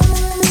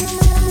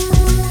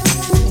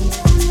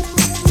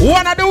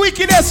 One of the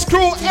wickedest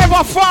crew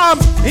ever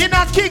formed in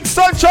a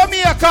Kingston,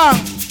 Jamaica.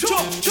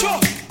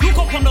 Look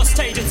up on the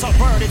stage, it's a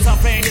bird, it's a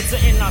plane, it's the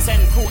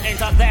innocent crew,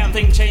 ain't a damn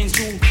thing changed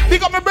you.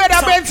 Pick up my brother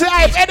Benzi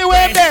hype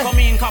anywhere there. Come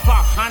in,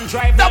 copper, and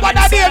drive that what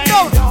that name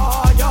do?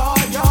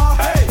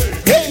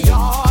 Hey.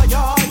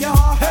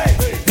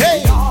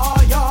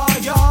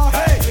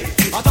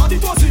 I thought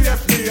it was the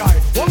FBI.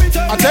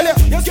 I tell you.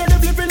 You're scared of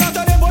flipping out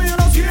of them, boy, you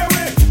don't scare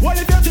me. Well,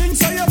 if you think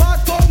so, you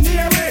might come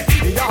near me.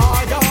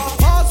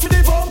 Pass for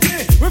the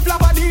funky. We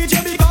flap a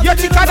DJ because you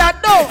think of that,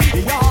 no?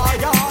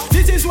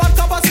 This is what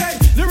Kappa said.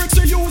 Lyrics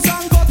to use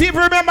and cut. People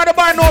remember the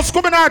boy knows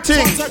coming out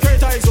thing.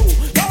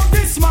 Now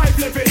this my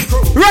flipping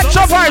crew.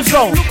 Retro vibes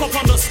though. Look up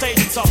on the stage,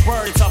 it's a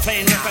bird, it's a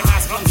plane,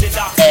 recognize,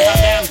 consider. A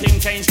damn thing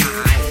changed you.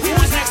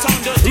 Who's next on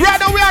the right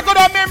now we are going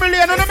to memory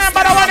lane.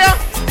 Remember that one there?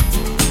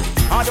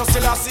 I just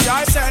still see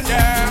I send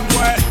them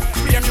well.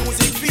 Play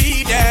music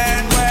feed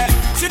them well.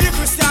 See the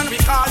Christian we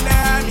call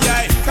them,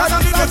 yeah. Cause I'm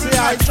the see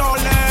I control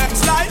them.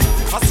 Slide.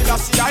 I still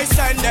see I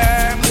send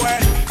them well.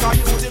 Cause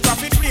music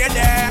rapid play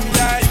them,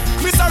 yeah.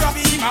 Mr.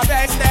 Robbie my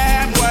best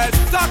them well.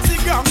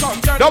 Toxic young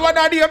come turn. That one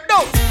that name,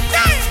 no.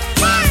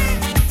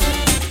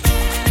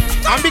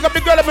 And big up the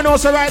girl me know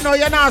so right now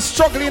you're not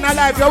struggling in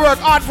life. You work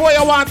hard for what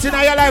you want in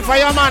your life for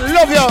your man.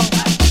 Love you.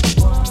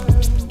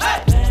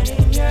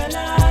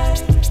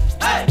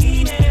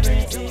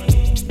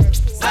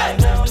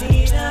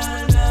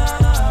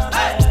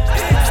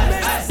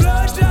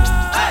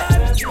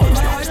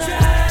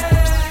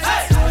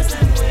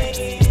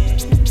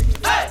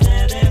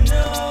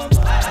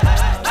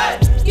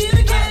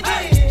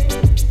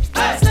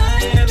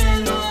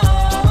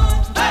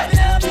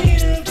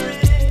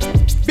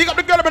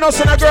 No,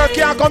 son, a girl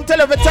can't come tell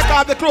you if you take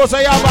off the clothes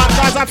of your man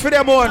because that's for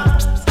them own.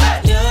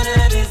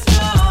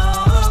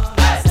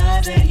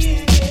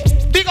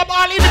 Big up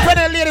all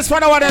independent ladies for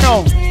the one they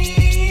know.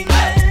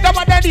 That's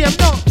what they name,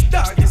 no.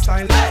 Doggy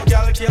style, no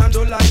girl can't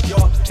do like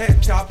your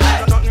head top.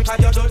 No nothing can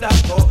you do that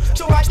go.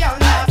 To a girl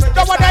now,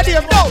 that's what they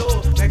name, no.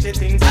 Make the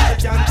things that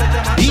you can't take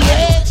your man.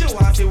 Yeah. She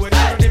want to with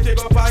her if you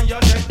go on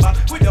your neck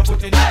back. With your foot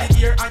in the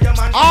ear and your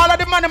man. All of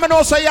the man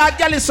know so your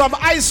girl is some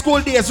high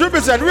school days.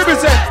 Represent.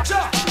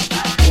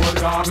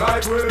 Dog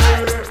like we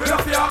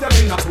have them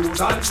in a food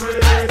and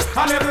trade.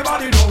 And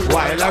everybody know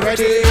while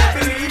already.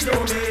 Believe you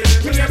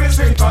me name is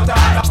Drink for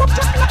Dog.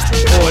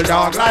 Old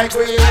dog like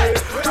we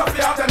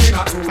have them in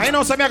a food. I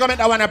know some of you gonna make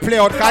that one play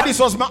out because this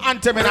was my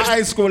anthem in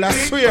high school, I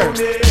swear.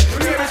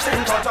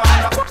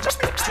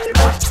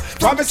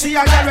 From me see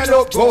a girl me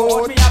look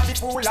good, me have the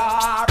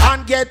cooler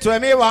and get to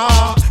me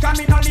walk. Can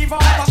me no live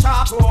on a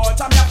sharp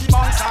road, and me have the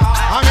bouncer.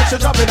 I make you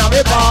jump in a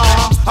me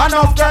bar.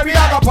 Enough girl we a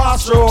go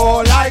pass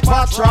through like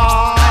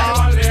patrol.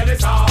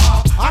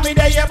 I mean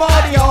they your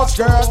body house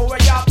girl.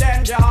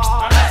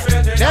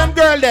 Them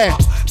girl there.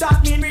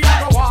 That mean me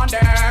a go want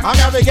them. I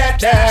never get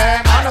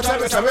them. I know tell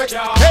me so hey.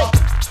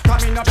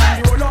 Come in up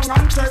and you long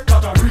and take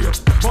that a rape.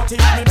 But if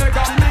me beg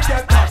and me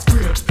get that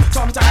scrape.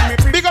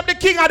 Sometimes me big up the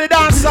king of the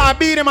dancehall,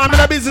 beat him and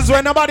the business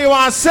when nobody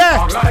wants to say.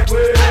 Like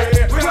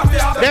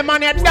them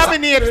man here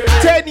dominate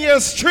 10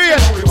 years straight.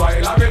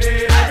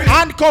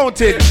 And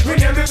counted.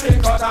 Hey.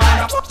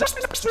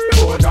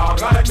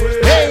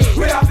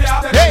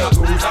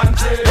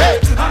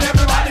 And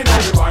everybody know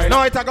we wild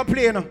No, it's a go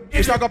play no.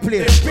 It's a go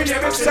play.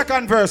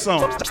 Second verse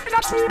now.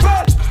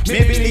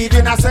 Me believe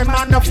in a say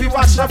man if you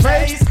watch the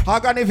face.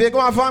 How can if you go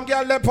on from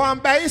girl lip on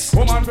base?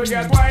 Woman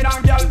forget wine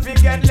and girl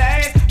forget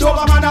lace. Don't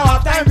man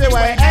have time to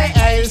wear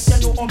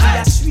AAs. You know me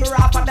a sweet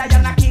rapper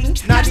Diana King.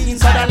 Nadine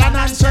Sutherland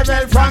and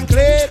Chevelle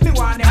Franklin. Me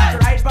want them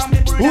right from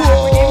the breed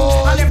and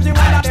begin. And if the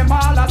one of them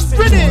all a sing.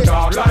 Pretty.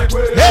 Dog like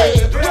we.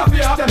 Hey. We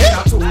have them in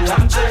a 2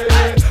 and 3.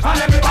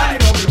 And everybody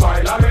know me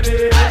wild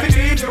already.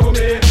 Believe you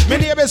me. Me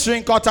neighbor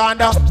string cut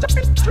under.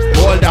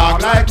 Hold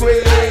dog like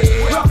we.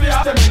 We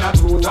have them in a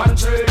 2 and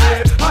 3.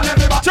 And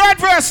everybody. Third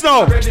verse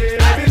now.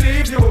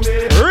 Believe you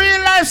me.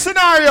 Real life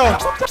scenario.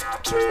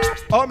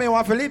 Oh, me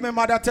want to leave me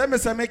mother tell me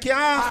say me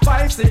can't.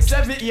 5, 6,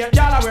 7, 8,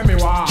 y'all where me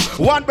want.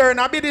 One burn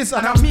a be this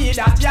and a me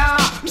that yeah.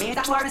 Me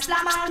that for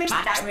Islam and me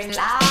mother in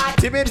life.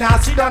 Timmy now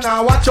sit down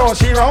and watch how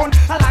she round.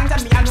 A long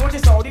time me I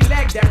notice how the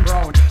leg them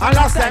round. And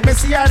last time me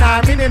see her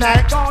now mini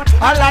night.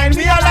 A line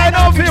me a line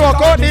out for you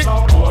walk out it.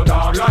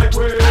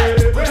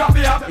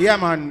 Yeah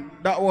man,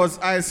 that was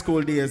high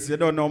school days. You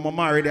don't know me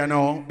married you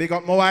know. Big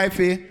up my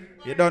wifey.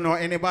 You don't know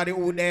anybody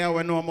who there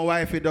when know my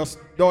wifey just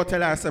don't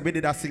tell her say we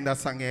did sing that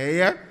song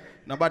here.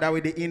 Nobody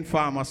with the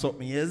inform or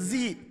something. You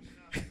see.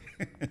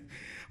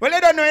 Well,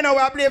 you don't know, you know,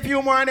 I play a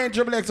few more and then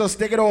Triple X just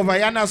take it over.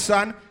 You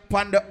understand?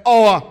 Upon the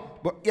hour.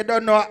 But you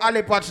don't know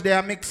Ali Patch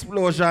there,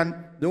 Mixplosion,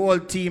 the whole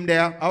team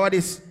there. How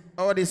this,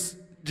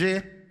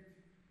 Jay?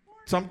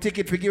 Some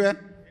ticket for give it?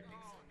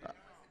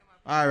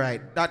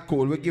 Alright, that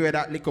cool. We'll give it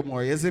that little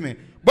more, you see me?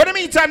 But in the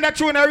meantime, that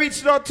tune I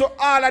reached out to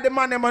all of the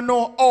man them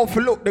know how to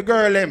look the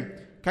girl them.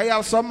 Cause you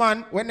have some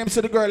man, when them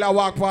see the girl I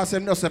walk past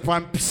them, just say,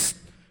 psst,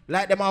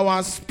 like them I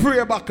want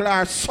spray buckle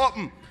or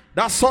something.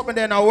 That's something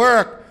then I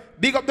work.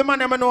 Big up the man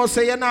them know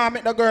say you know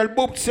make the girl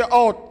boops you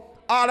out.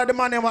 All of the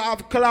man them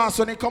have class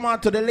when they come on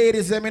to the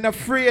ladies them ain't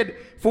afraid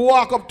to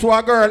walk up to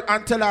a girl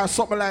and tell her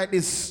something like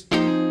this.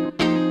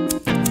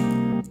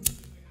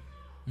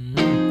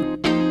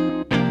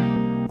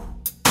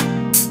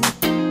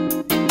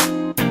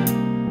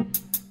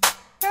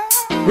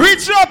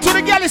 Reach out to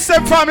the girl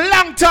them from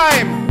long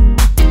time.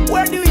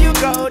 Where do you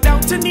go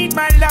down to need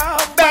my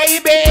love,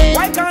 baby?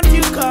 Why can't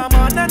you come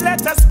on and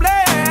let us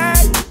play?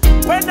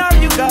 When are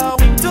you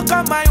going to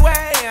come my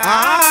way?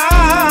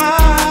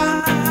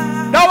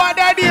 No one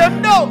idea,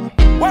 no.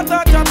 What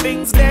other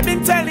things they've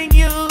been telling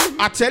you?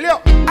 I tell you,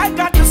 I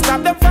got to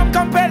stop them from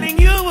compelling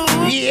you.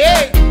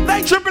 Yeah,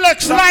 they Triple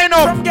X line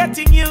up from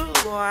getting you.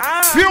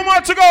 Few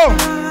more to go.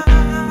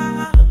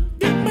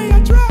 Give me a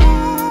try,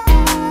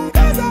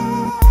 'cause I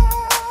know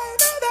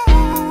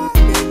that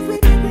things will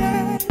be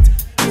great.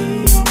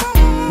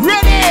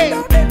 Ready?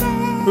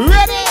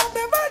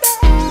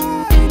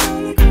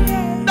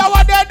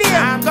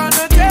 I'm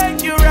gonna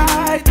take you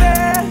right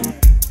there.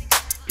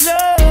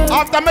 Love.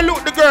 After me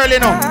look the girl, you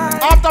know.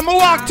 After me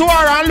walk to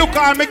her and look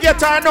at her, me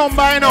get her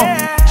number, you know.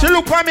 Yeah. She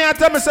look at me and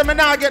tell me, say me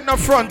not get no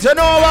front. You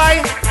know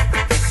why?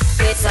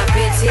 It's a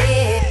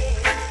pity.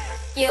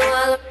 You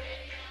all.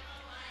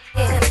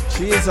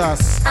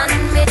 Jesus.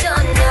 And me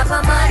don't have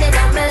a man in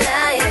my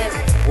life.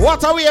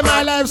 What a way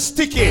my life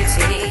sticky.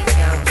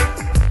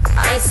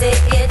 I say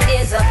it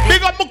is a pity.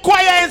 Big up my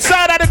choir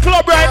inside of the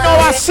club right now.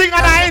 I sing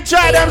and I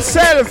enjoy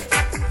themselves.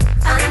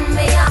 And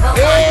me have a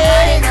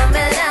man in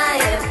my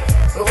life.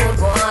 Oh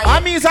boy. I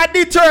mean, I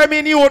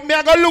determine you. Me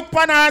I go look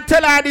upon her and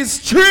tell her this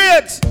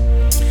straight.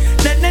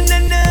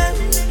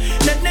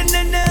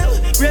 No.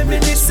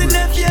 Reminiscing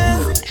of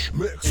you.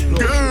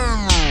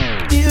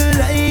 You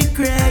like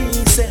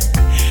crazy.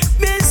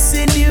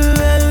 Missing you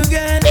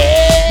again.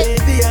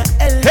 Baby, I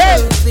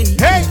L-O-V-E.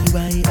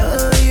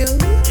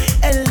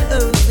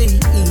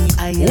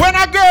 L-O-V-E. When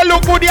a girl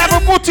look good, you have to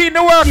put in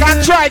the work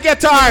and try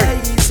get her.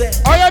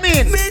 Oh, you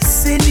mean?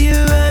 Missing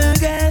you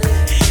again.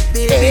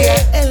 Baby, I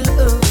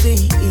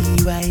L-O-V-E-Y-O-U.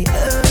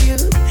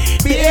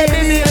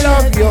 Baby, me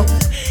love you.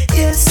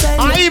 Yes,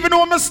 and even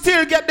though I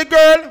still get the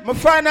girl, I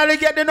finally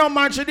get the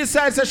number and she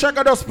decides that she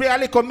can just play a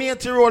little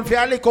matey role for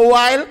a little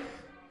while.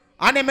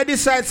 And then I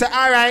decide say,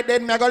 alright,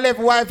 then I go left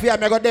wife here,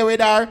 I go there with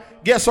her.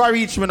 Guess what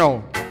reach me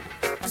now?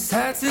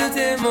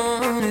 Saturday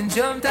morning,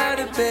 jumped out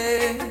of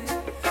bed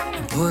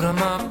and put on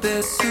my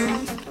best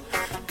suit.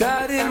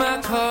 Got in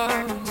my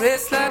car,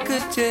 raced like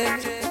a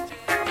jet,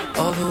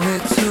 all the way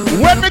to.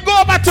 When we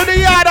go back to the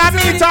yard and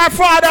meet her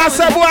father, I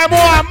say, boy, I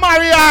want to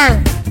marry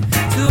her.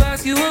 To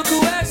ask you a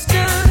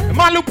question.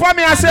 Man look for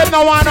me and say,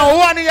 no one, no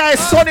one of your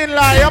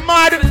son-in-law, you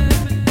mad?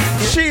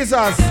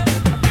 Jesus.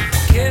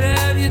 Can I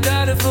have your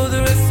daughter for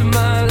the rest of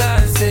my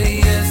life? Say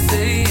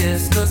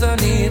yes, cause I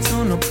need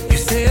to know. You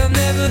say I'll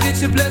never get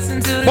your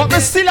blessing till. But me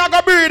still a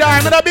go breed,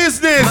 I'm in a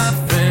business. My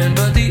friend,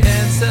 but the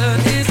answer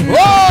is no.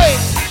 Why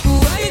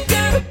you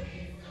gotta?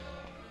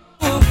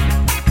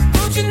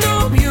 Don't you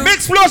know you?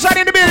 Mixplosion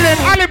in the building,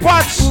 Ali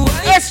Patch,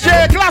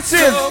 SJ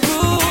Glasses.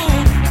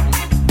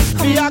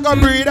 Me a go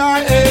breed her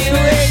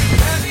anyway.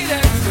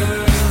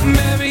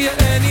 Marry her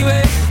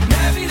anyway.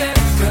 Marry that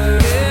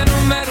girl, yeah, no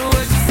matter what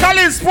you say.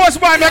 Collins Sports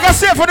Bar, me a go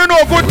say for the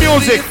know good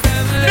music.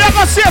 Me a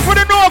go say for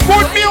the know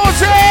good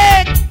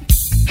music.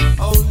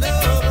 Oh no,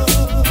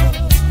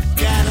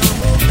 gotta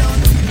hold on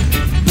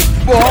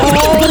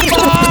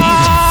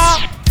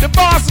The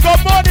boss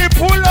got money,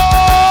 pull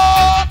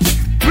up.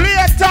 Play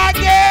it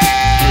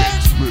again.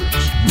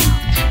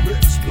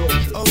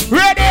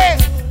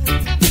 Ready?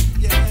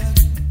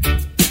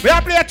 We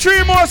have play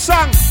 3 more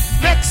songs.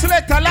 Next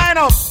selector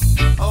lineup.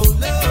 Oh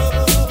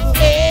Lord,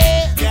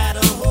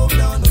 gotta hold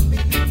on to me.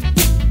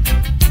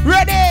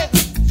 Ready?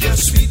 Your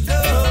sweet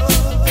love.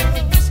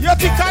 You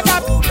think of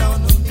that? Hold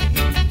on to me.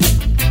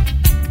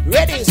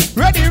 Ready?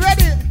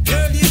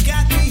 Girl, you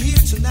got me here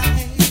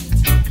tonight.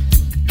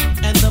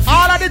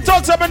 All of the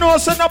talks I know,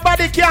 so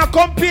nobody can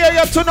compare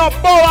you to no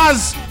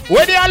Boaz.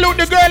 When they look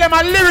the girl, and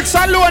my lyrics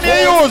alone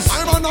they use.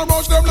 I'm gonna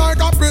rush them like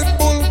a pit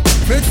bull.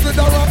 Mix with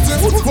the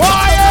rapping.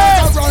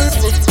 Quiet!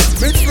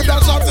 Mix with the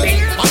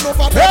shotting. And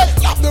over there,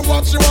 love them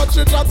watch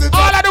it, chatting.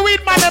 All of the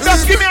weed man, them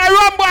just give me a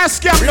rumble and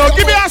scam now.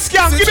 Give me a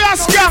scam. The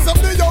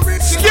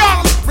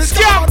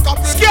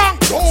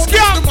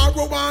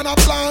marijuana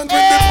plant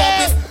with the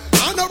poppy.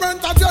 And the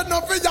rent a dread, no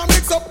figure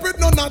mix up with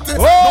no natty.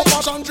 No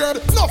fashion dread,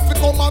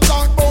 nothing come and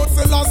talk about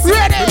Selassie.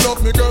 Me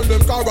love me girl,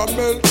 them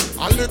caramel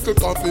and little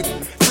coffee.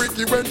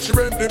 Freaky when she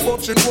renting,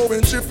 but she know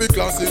when she feel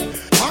classy.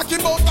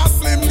 Talking about a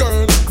slim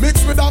girl,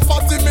 mixed with a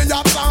fatty, me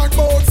a talk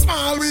about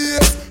small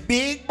waist.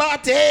 Big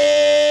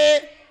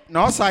body.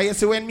 No, sir, you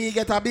see when me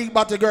get a big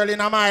body girl in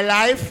my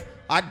life,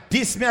 at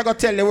this me I go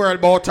tell the world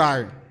about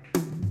her.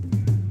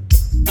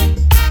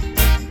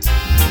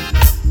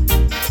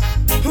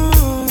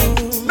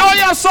 Now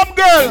you have some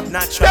girl.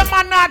 Them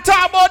man not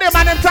talk about them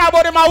and them talk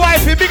about them my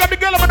wife. Big up the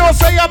girl, I know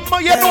say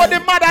you know the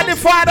mother, the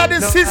father,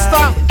 the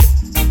sister.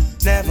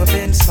 Never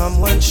been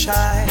someone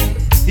shy.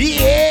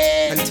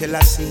 Yeah. Until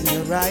I seen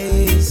your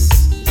eyes.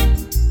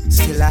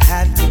 Still I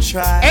had to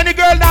try. Any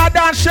girl that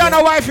dance share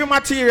no wifey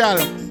material.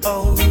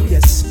 Oh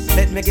yes.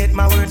 Let me get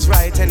my words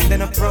right and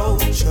then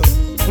approach you.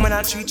 When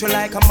I treat you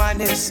like a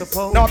man is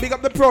supposed. No, big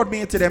up the proud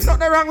me to them.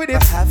 Nothing wrong with it.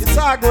 It's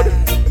all good.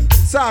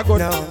 It's all good.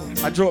 No.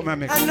 I joke, my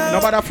mix.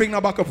 Nobody fling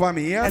no back up on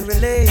me, yeah? And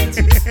relate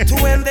to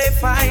when they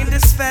find a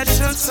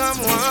special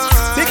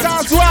someone.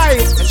 Because why?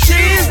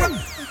 She's...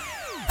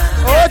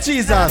 Oh,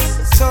 Jesus.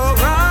 So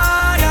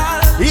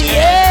royal.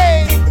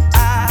 Yeah.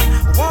 I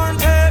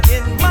want her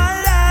in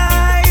my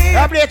life.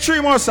 I play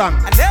 3 more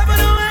songs. I never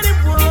knew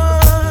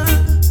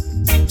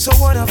anyone so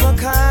one of a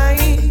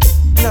kind.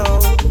 No.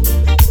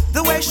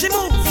 The way she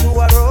moves to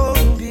her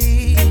own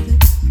beat.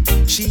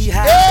 She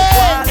has the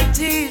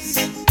qualities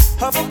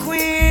of a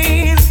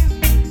queen.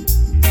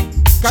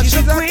 She's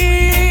a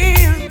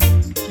queen.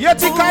 You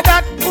think of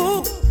that?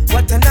 Ooh,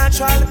 what a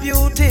natural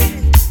beauty.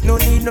 No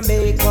need no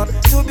makeup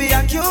to be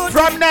a cute.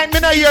 From night, me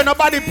no hear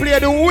nobody play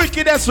the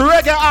wickedest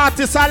reggae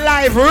artist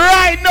alive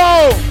right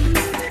now.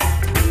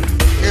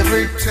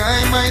 Every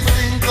time I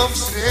think of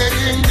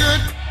saying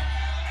good.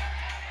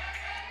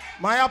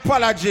 My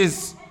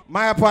apologies.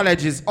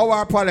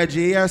 Our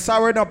apology here.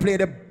 Sorry we don't play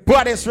the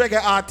baddest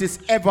reggae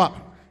artist ever.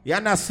 You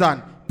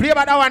understand? Play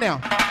about that one here.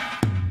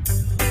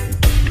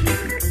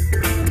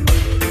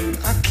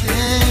 I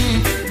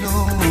can't.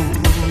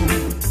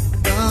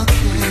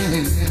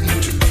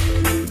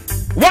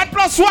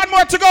 1 + 1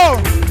 more to go.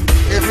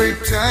 Every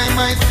time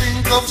I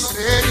think of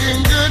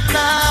saying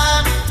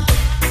goodnight,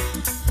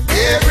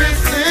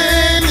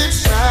 everything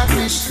inside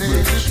me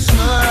says it's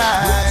not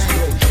right.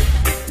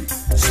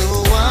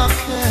 So I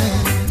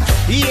can't.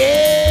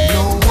 Yeah.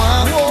 No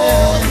one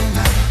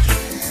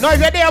can. Now if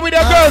you're there with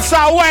the girls,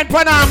 so wine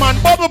Panama,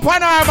 bubble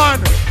Panama.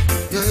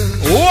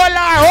 Hold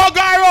her, hug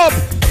her up.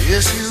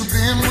 Yes, you've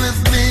been with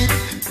me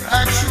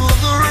right through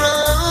the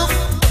rough.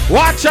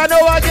 Watch her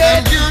now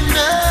again. And you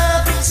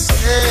never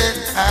said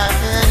I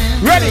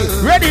had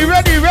enough. Ready.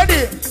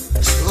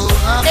 So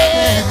I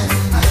can't.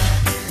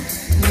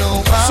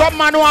 No, some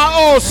man want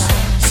house.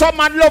 Some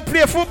man love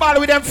play football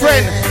with them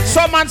friends.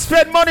 Some man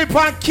spend money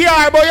on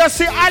car, but you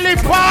see Ali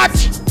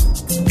Patch.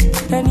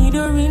 I need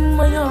a ring,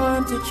 my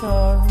arm to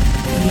charm.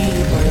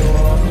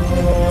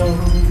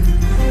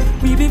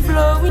 We be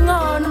flowing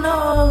on and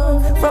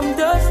on, from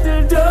dusk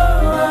till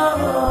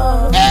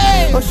dawn.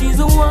 Hey. But she's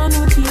the one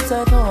who keeps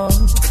at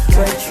home,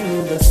 right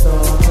through the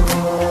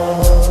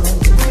storm.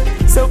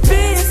 So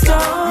be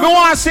strong. Me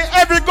want to see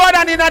every God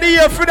and in the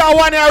ear for that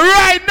one here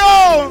right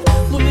now.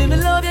 Mommy, me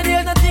love you,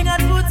 there's nothing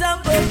I'd put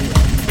on for you.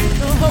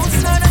 No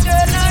house, not a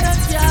girl, not a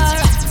car.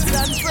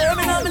 Stand firm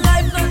in my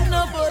life, nothing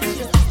about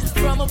you.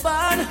 From a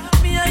barn,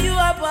 me and you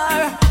are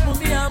bar.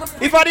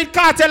 If I did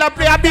cartel, I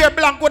play a beer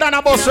blank good on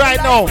a bus right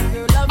now.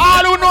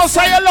 All who know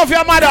say you love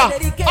your mother. All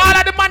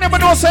of the man who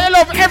know say you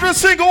love every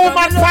single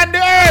woman on the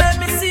earth.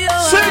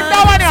 Sing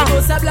that one here.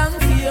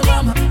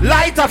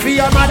 Lighter for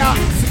your mother.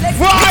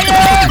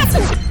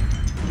 Fire!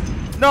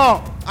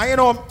 No, and you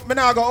know, me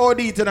not go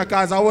OD to the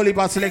cause I only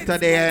pass selector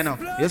there, you know.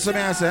 You see me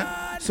I say?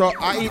 So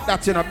I eat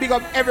that, you know. Big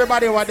up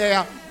everybody over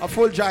there, a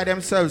full joy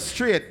themselves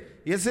straight.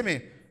 You see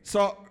me?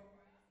 So,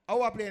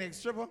 how are we playing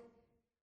next, Triple?